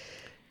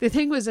the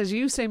thing was, as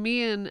you say,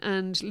 me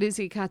and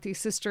Lizzie, Kathy's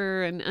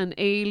sister, and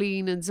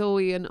Aileen and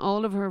Zoe and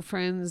all of her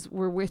friends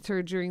were with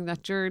her during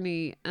that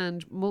journey,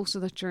 and most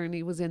of that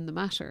journey was in the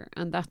Mater,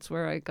 and that's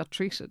where I got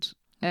treated.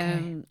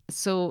 Okay.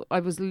 So I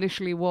was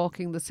literally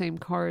walking the same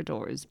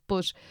corridors.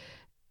 But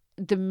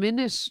the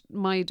minute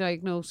my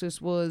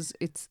diagnosis was,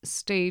 it's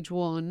stage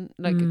 1,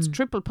 like it's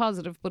triple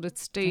positive, but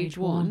it's stage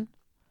 1.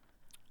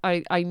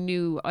 I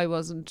knew I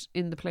wasn't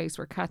in the place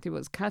where Kathy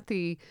was.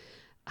 Kathy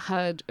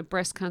had a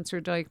breast cancer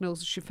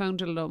diagnosis. She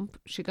found a lump.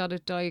 She got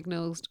it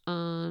diagnosed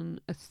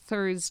on a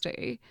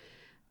Thursday,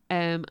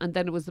 and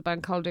then it was the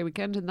bank holiday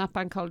weekend, and that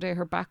bank holiday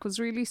her back was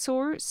really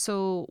sore,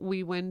 so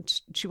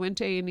she went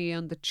to A&E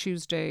on the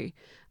Tuesday,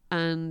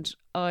 and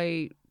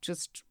I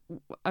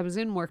was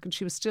in work and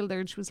she was still there,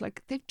 and she was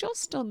like, they've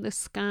just done this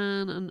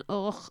scan and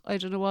I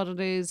don't know what it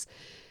is.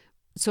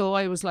 So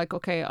I was like,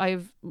 okay,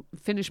 I've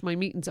finished my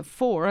meetings at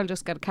 4. I'll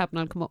just get a cab and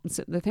I'll come up and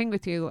sit in the thing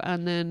with you.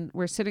 And then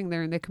we're sitting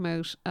there, and they come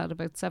out at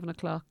about 7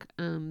 o'clock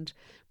and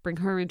bring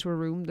her into a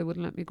room. They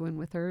wouldn't let me go in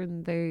with her.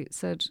 And they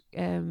said,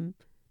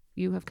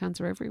 you have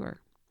cancer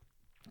everywhere.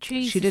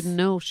 Jesus. She didn't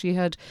know she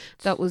had.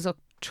 That was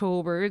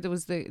October. There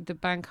was the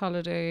bank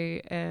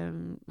holiday,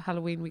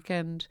 Halloween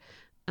weekend.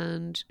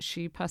 and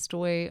she passed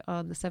away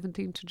on the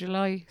 17th of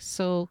July.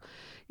 So,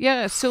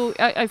 yeah, so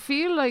I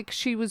feel like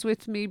she was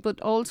with me,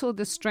 but also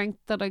the strength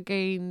that I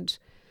gained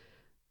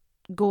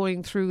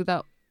going through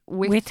that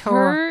with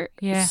her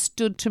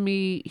stood to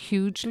me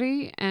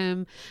hugely.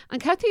 And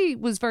Kathy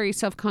was very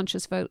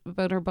self-conscious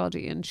about her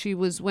body, and she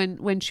was,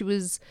 when she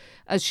was,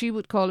 as she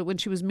would call it, when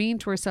she was mean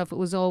to herself, it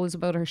was always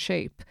about her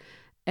shape.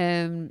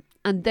 And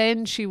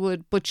then she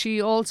would, but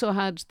she also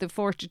had the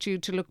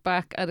fortitude to look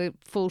back at a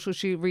photo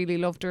she really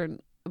loved her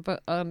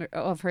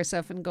of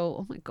herself and go,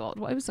 oh my God,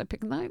 why was I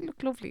picking that? I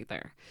look lovely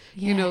there.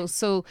 You know,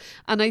 so,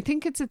 and I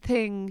think it's a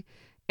thing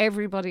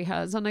everybody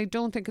has, and I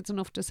don't think it's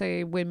enough to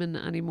say women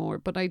anymore,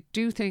 but I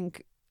do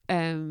think,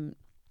 you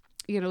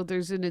know,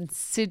 there's an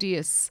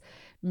insidious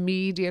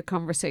media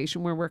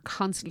conversation where we're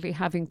constantly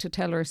having to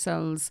tell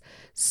ourselves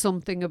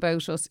something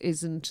about us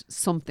isn't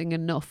something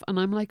enough. And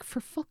I'm like, for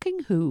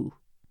fucking who?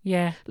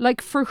 Yeah.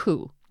 Like, for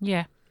who?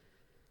 Yeah.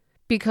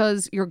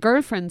 Because your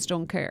girlfriends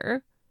don't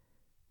care.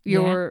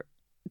 Your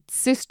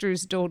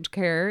sisters don't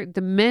care.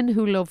 The men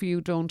who love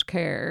you don't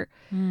care.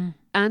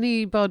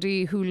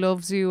 Anybody who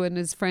loves you and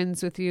is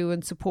friends with you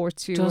and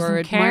supports you or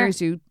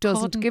admires you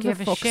doesn't give a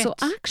fuck. Shit. So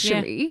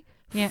actually,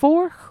 Yeah.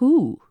 for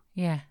who?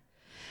 Yeah.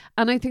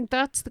 And I think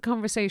that's the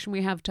conversation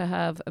we have to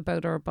have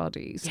about our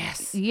bodies.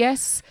 Yes.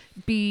 Yes,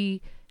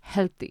 be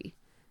healthy.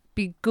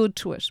 Be good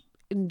to it.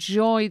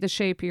 Enjoy the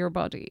shape of your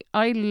body.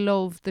 I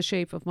love the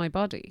shape of my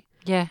body.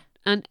 Yeah.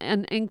 And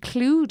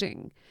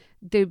including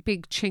the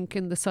big chink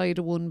in the side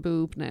of one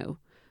boob now.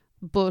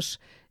 But,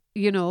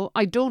 you know,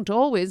 I don't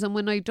always. And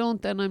when I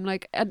don't, then I'm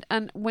like,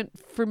 and when,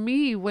 for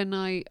me, when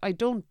I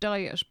don't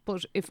diet,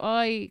 but if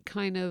I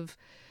kind of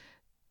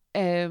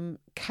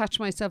catch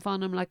myself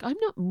on, I'm like, I'm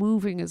not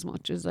moving as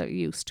much as I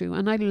used to.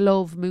 And I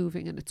love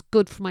moving, and it's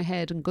good for my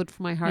head and good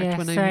for my heart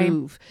when I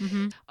move.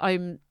 Mm-hmm.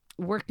 I'm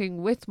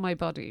working with my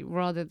body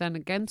rather than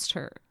against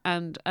her.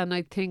 And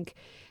I think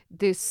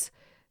this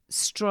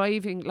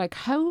striving, like,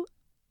 how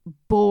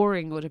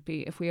boring would it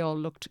be if we all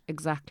looked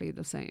exactly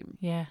the same?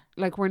 Yeah.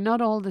 Like, we're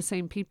not all the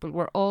same people.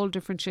 We're all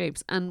different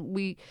shapes. And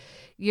we,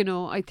 you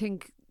know, I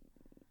think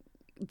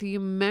the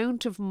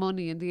amount of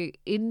money and the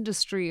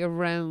industry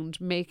around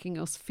making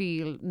us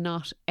feel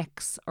not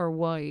X or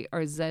Y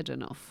or Z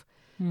enough,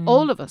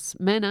 all of us,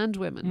 men and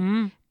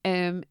women,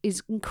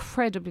 is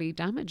incredibly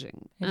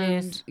damaging. It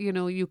is. You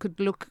know, you could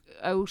look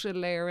out a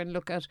layer and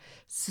look at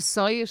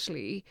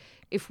societally.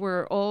 If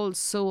we're all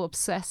so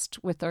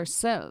obsessed with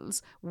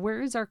ourselves,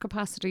 where is our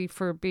capacity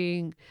for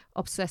being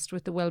obsessed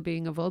with the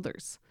well-being of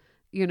others?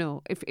 You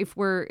know,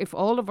 if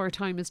all of our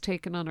time is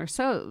taken on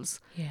ourselves,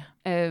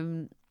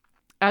 and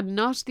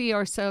not the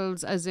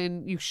ourselves as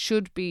in you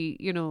should be,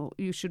 you know,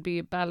 you should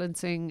be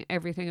balancing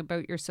everything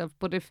about yourself.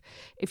 But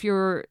if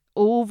you're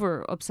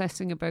over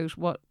obsessing about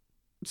what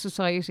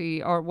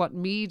society or what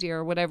media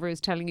or whatever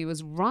is telling you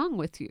is wrong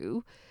with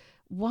you,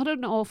 what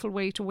an awful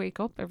way to wake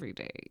up every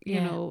day.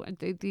 You know,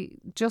 the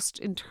just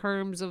in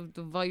terms of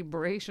the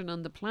vibration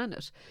on the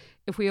planet,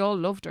 if we all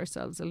loved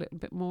ourselves a little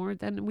bit more,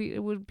 then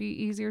it would be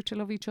easier to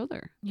love each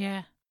other.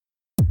 Yeah.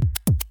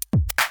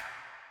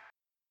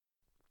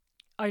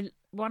 I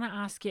want to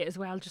ask you as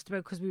well, just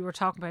about, because we were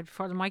talking about it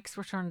before the mics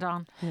were turned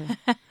on,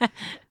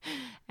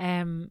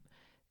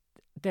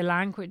 the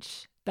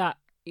language that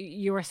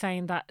you were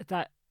saying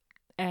that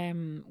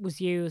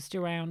was used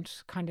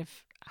around kind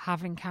of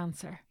having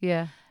cancer.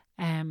 Yeah.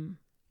 And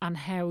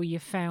how you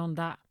found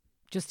that,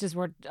 just as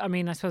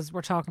I suppose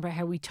we're talking about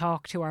how we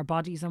talk to our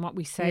bodies and what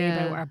we say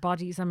about our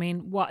bodies. I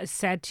mean, what is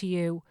said to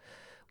you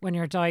when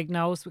you're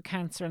diagnosed with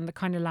cancer and the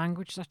kind of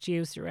language that's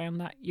used around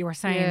that? You were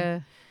saying... Yeah.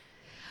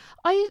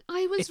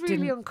 I was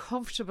really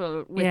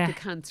uncomfortable with the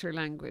cancer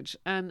language,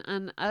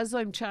 and as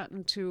I'm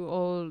chatting to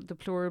all the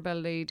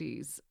Pluribel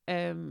ladies,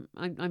 I'm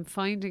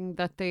finding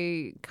that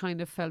they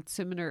kind of felt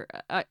similar.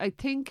 I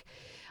think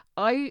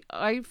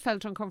I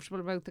felt uncomfortable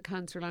about the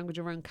cancer language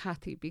around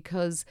Kathy,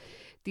 because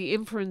the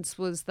inference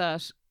was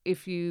that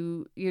if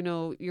you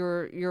know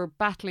you're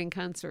battling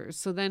cancer,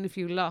 so then if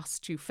you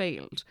lost, you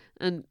failed,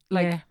 and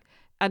like.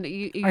 And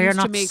it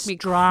used to make me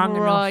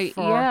cry. It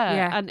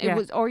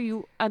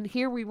was, and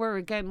here we were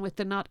again with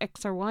the not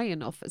X or Y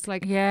enough. It's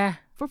like,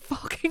 for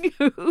fucking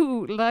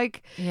who?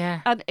 Like,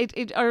 and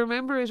I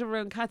remember it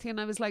around Kathy, and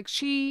I was like,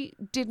 she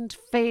didn't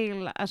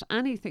fail at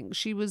anything.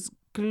 She was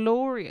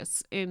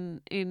glorious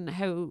in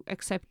how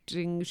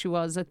accepting she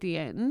was at the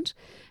end.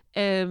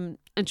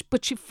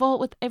 But she fought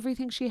with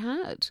everything she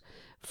had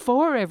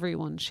for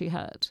everyone she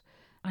had.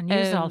 And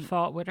you all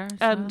fought with her.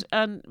 So.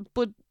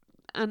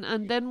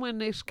 And then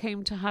when it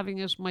came to having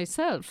it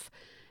myself,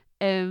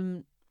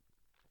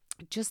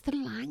 just the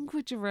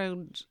language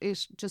around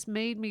it just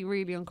made me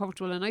really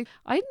uncomfortable. And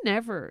I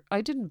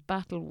didn't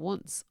battle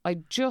once. I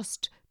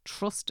just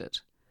trusted.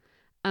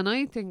 And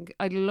I think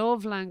I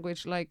love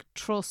language like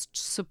trust,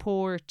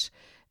 support,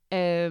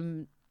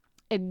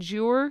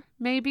 endure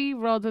maybe,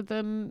 rather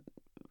than,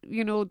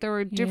 you know, there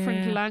are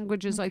different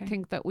languages I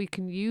think that we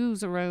can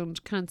use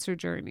around cancer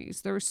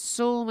journeys. There are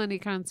so many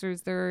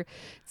cancers. There's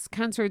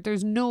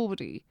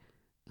nobody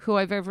who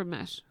I've ever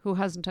met who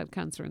hasn't had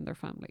cancer in their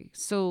family.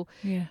 So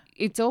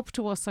it's up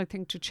to us, I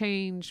think, to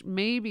change,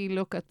 maybe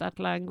look at that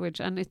language,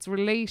 and it's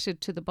related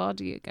to the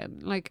body again.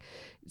 Like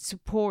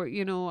support,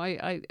 you know,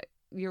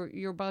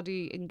 your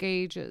body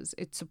engages,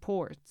 it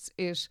supports,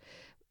 it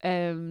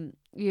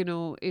you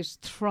know, it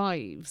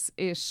thrives,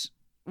 it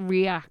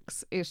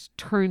reacts, it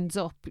turns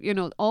up, you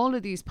know, all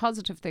of these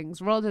positive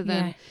things, rather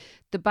than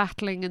the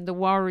battling and the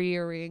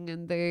warrioring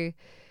and the,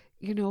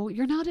 you know,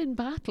 you're not in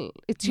battle.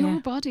 It's your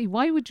body.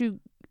 Why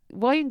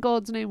in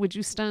God's name would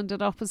you stand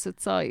at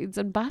opposite sides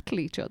and battle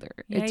each other?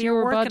 Yeah, it's you're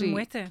your working body.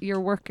 with it. You're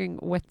working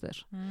with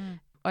it.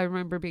 I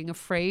remember being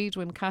afraid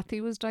when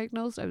Kathy was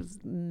diagnosed. I was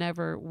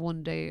never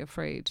one day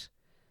afraid.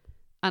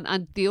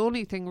 And the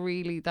only thing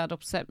really that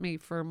upset me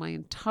for my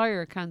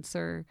entire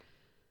cancer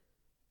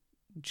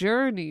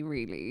journey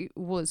really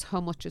was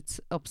how much it's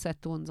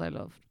upset the ones I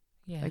loved.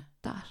 Yeah. Like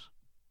that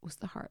was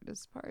the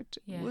hardest part.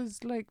 Yeah. It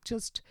was like,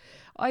 just,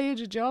 I had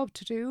a job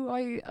to do.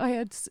 I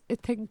had a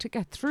thing to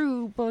get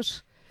through,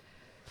 but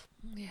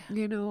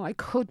you know, I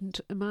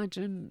couldn't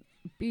imagine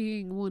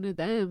being one of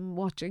them,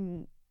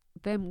 watching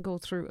them go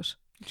through it.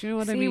 Do you know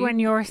what I mean? See, when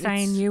you're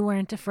saying you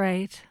weren't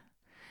afraid,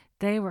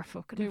 they were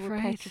fucking they were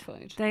afraid.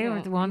 petrified. They were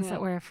Yeah, the ones yeah.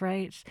 that were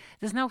afraid.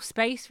 There's no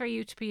space for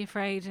you to be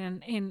afraid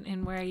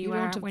in where you You don't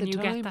are have when the you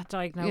time. get that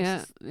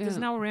diagnosis. There's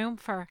no room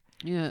for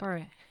it.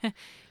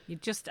 You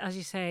just, as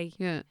you say,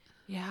 you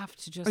have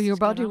to just. Or your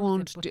get body on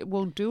with it,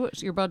 won't do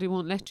it. Your body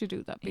won't let you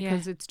do that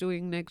because it's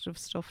doing negative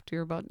stuff to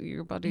your body.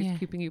 Your body's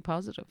keeping you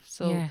positive.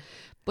 So,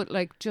 but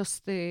like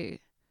just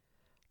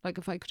like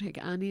if I could take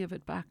any of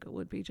it back, it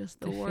would be just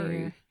the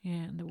worry. fear,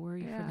 and the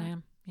worry for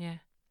them. Yeah.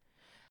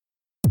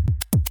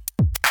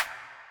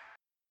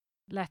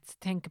 Let's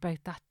think about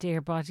that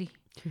dear body.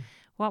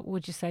 What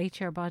would you say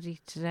to your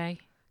body today?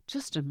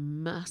 Just a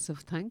massive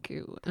thank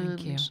you.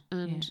 Thank you.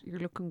 And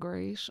you're looking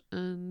great,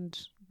 and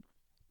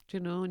you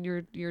know, and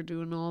you're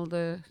doing all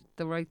the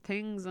right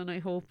things, and I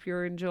hope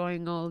you're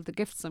enjoying all the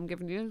gifts I'm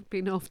giving you,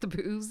 being off the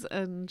booze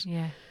and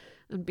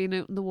being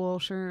out in the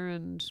water,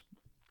 and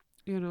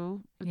you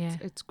know,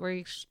 it's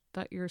great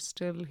that you're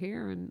still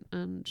here,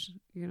 and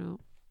you know,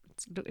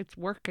 it's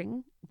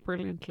working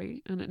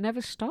brilliantly, and it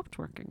never stopped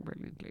working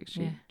brilliantly.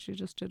 She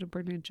just did a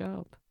brilliant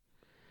job.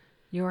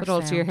 But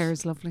also your hair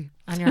is lovely.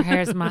 And your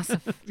hair is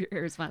massive. Your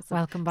hair is massive.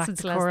 Welcome back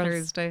Since to last Curls.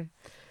 Thursday.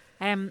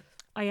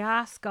 I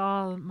ask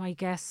all my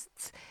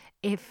guests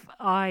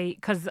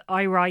because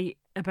I write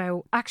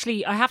about,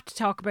 actually I have to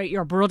talk about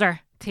your brother,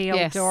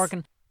 Theo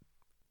Dorgan.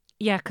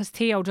 Yeah, because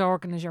Theo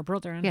Dorgan is your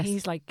brother, and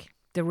he's like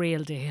the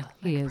real deal.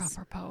 Like He a is.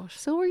 proper poet.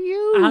 So are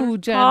you,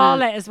 And Jenna.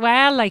 Paula as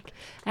well. Like,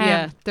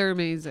 they're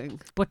amazing.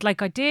 But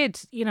like I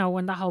did, you know,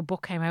 when the whole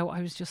book came out,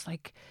 I was just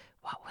like,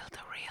 what will the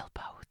real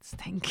poets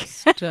think?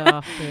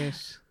 Stop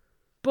it.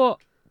 But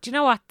do you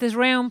know what? There's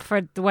room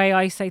for the way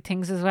I say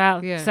things as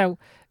well. Yeah. So,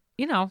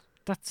 you know,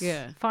 that's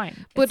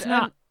fine. But it's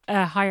not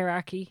a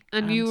hierarchy.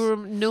 And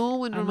no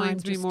one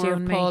reminds me just more of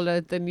doing me.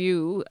 Paula than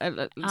you.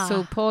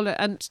 So Paula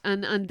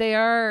and they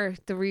are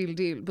the real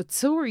deal. But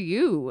so are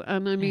you.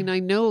 And I mean, I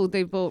know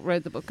they both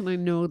read the book, and I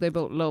know they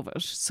both love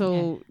it.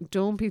 So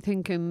don't be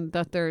thinking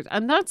that they're.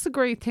 And that's the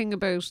great thing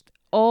about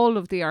all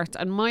of the arts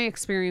and my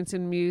experience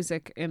in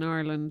music in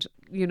Ireland.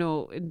 You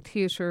know, in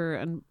theatre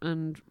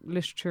and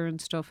literature and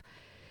stuff.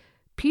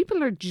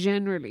 People are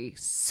generally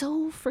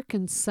so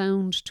freaking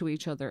sound to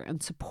each other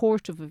and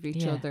supportive of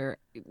each other.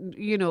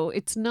 You know,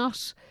 it's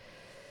not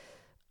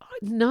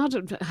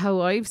how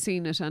I've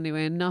seen it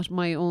anyway, and not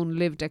my own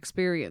lived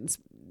experience.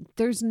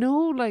 There's no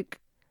like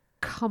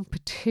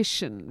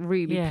competition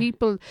really.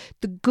 People,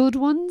 the good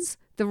ones,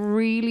 the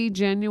really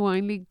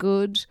genuinely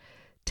good,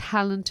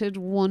 talented,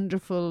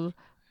 wonderful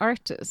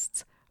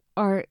artists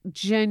are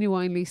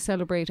genuinely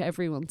celebrate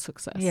everyone's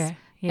success.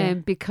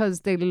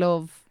 Because they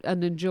love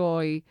and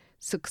enjoy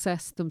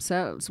success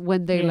themselves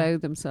when they allow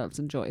themselves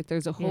enjoy it.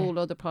 There's a whole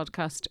other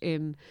podcast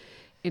in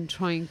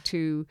trying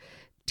to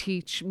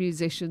teach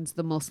musicians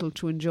the muscle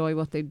to enjoy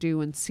what they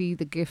do and see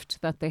the gift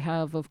that they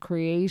have of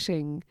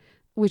creating,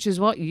 which is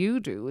what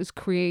you do, is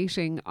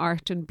creating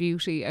art and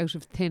beauty out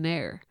of thin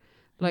air.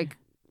 Like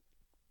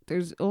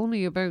there's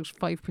only about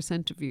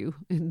 5% of you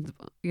in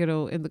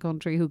the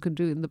country who can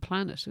do, in the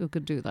planet, who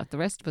can do that. The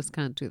rest of us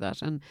can't do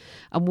that, and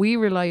we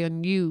rely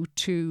on you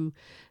to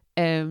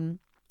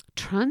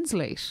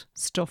translate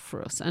stuff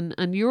for us,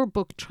 and your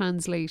book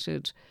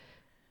translated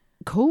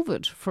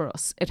COVID for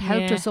us. It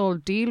helped us all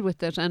deal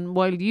with it, and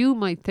while you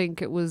might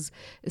think it was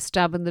a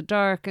stab in the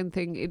dark and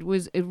thing, it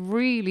was a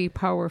really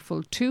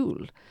powerful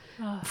tool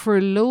for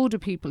a load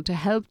of people to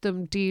help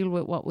them deal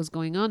with what was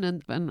going on,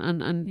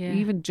 and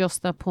even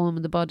just that poem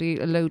in the body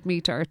allowed me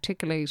to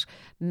articulate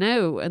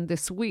now and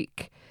this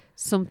week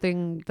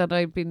something that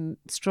I've been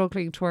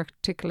struggling to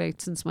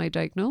articulate since my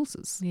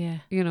diagnosis.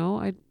 You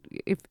know,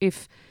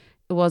 if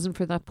it wasn't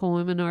for that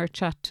poem in our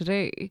chat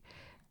today,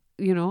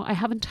 you know, I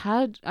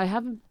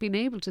haven't been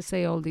able to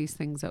say all these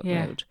things out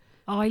loud.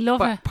 Oh, I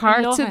love it.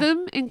 Parts of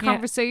them in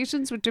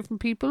conversations with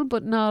different people,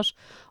 but not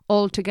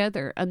all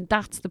together. And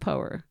that's the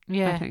power,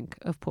 I think,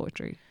 of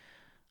poetry.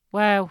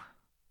 Wow.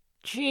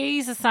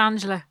 Jesus,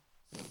 Angela.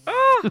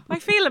 Oh, I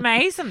feel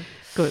amazing.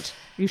 Good.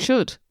 You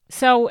should.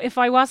 So if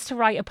I was to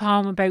write a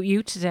poem about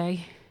you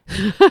today,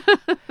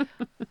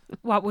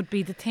 what would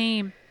be the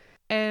theme?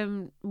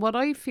 What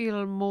I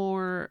feel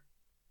more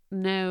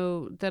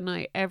now than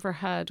I ever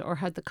had or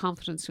had the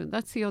confidence to, and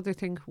that's the other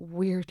thing,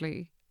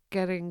 weirdly,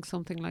 getting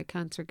something like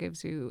cancer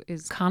gives you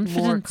is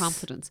more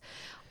confidence.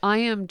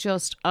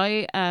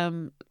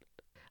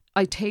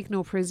 I take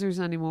no prisoners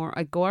anymore.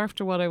 I go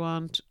after what I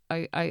want.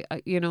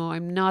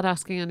 I'm not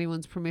asking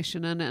anyone's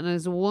permission. And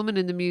as a woman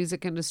in the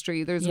music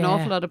industry, there's an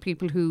awful lot of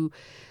people who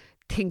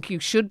think you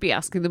should be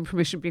asking them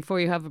permission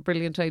before you have a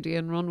brilliant idea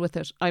and run with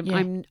it.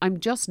 I'm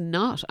just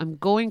not. I'm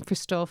going for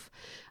stuff.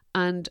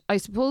 And I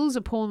suppose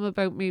a poem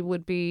about me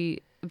would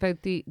be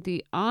about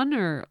the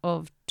honour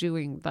of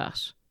doing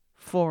that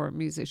for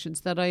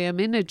musicians, that I am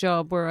in a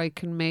job where I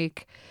can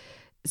make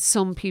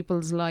some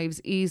people's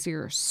lives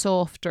easier,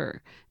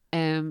 softer,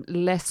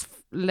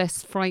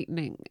 less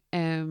frightening,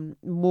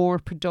 more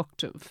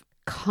productive,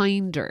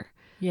 kinder.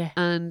 Yeah.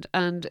 And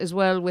as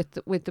well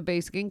with the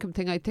basic income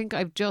thing, I think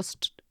I've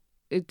just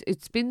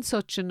it's been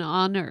such an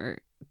honour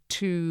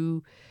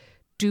to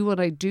do what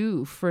I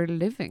do for a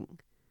living.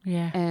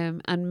 Yeah.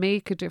 And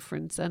make a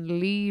difference and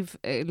leave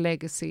a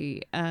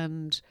legacy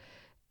and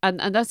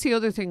that's the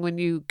other thing, when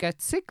you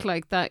get sick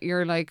like that,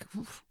 you're like,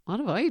 what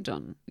have I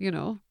done? You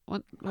know,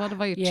 what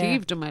have I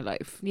achieved in my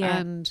life? Yeah.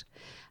 And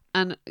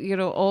you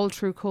know, all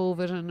through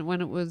COVID and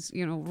when it was,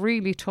 you know,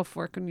 really tough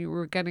work and you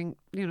were getting,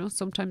 you know,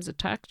 sometimes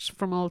attacked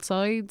from all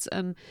sides,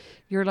 and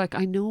you're like,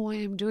 I know why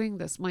I'm doing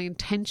this. My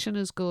intention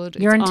is good.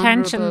 Your it's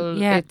intention,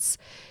 honourable, yeah.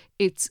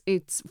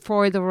 It's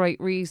for the right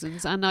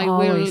reasons, and I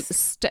will,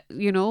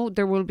 you know,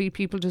 there will be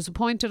people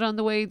disappointed on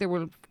the way. There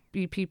will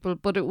be people,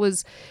 but it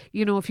was,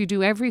 you know, if you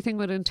do everything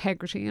with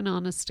integrity and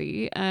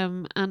honesty,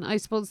 and I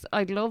suppose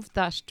I'd love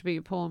that to be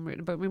a poem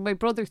written about me. My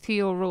brother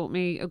Theo wrote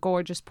me a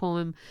gorgeous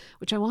poem,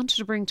 which I wanted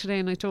to bring today,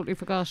 and I totally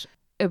forgot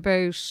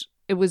about.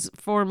 It was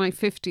for my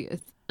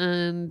 50th,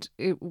 and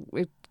it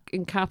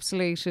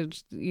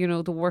encapsulated, you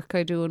know, the work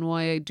I do and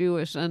why I do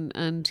it,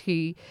 and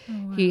he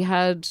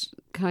had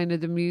kind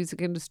of the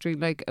music industry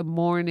like a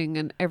morning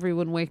and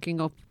everyone waking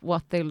up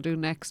what they'll do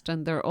next,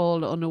 and they're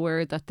all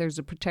unaware that there's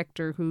a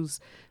protector who's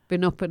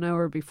been up an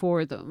hour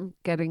before them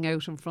getting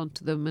out in front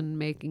of them and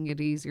making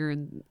it easier,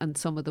 and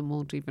some of them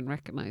won't even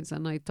recognise.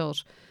 And I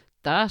thought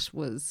that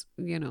was,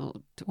 you know,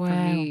 for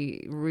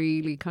me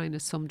really kind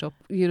of summed up,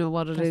 you know,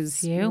 what it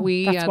is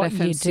we That's at what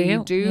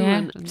FMC do.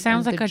 Yeah. And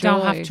sounds and like the I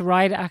don't joy. have to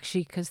write it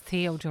actually, because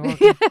Theo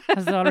Dorgan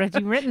has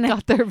already written it.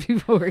 Got there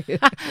before you.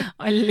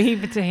 I'll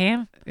leave it to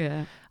him.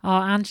 Yeah. Oh,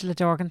 Angela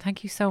Dorgan,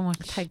 thank you so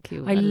much. Thank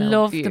you. I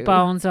love you. the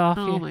bones off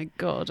you. Oh my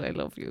God, I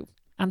love you.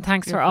 And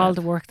thanks You're for all fab.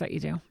 the work that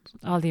you do.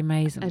 All the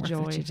amazing A work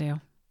joy. that you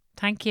do.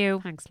 Thank you.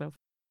 Thanks, love.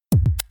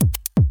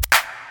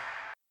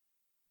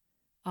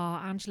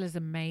 Oh, Angela's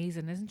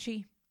amazing, isn't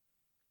she?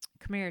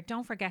 Come here,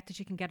 don't forget that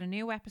you can get a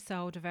new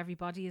episode of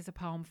Everybody is a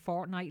Poem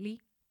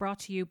fortnightly, brought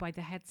to you by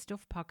the Head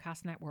Stuff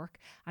Podcast Network,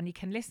 and you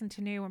can listen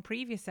to new and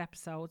previous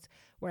episodes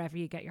wherever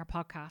you get your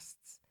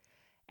podcasts.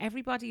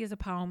 Everybody is a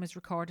Poem is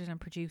recorded and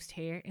produced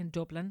here in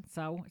Dublin,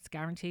 so it's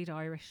guaranteed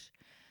Irish.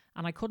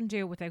 And I couldn't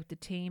do it without the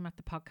team at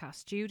the podcast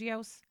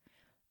studios,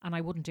 and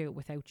I wouldn't do it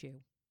without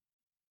you.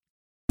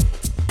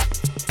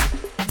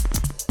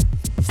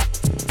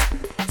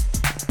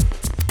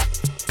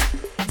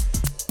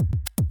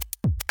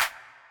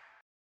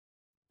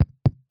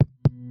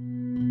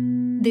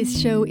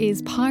 This show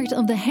is part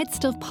of the Head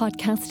Stuff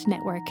Podcast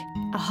Network,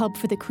 a hub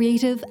for the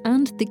creative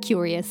and the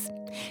curious.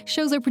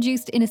 Shows are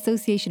produced in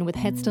association with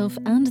Head Stuff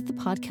and the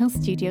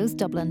Podcast Studios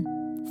Dublin.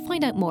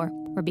 Find out more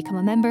or become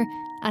a member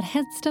at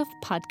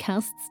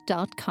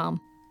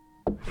headstuffpodcasts.com.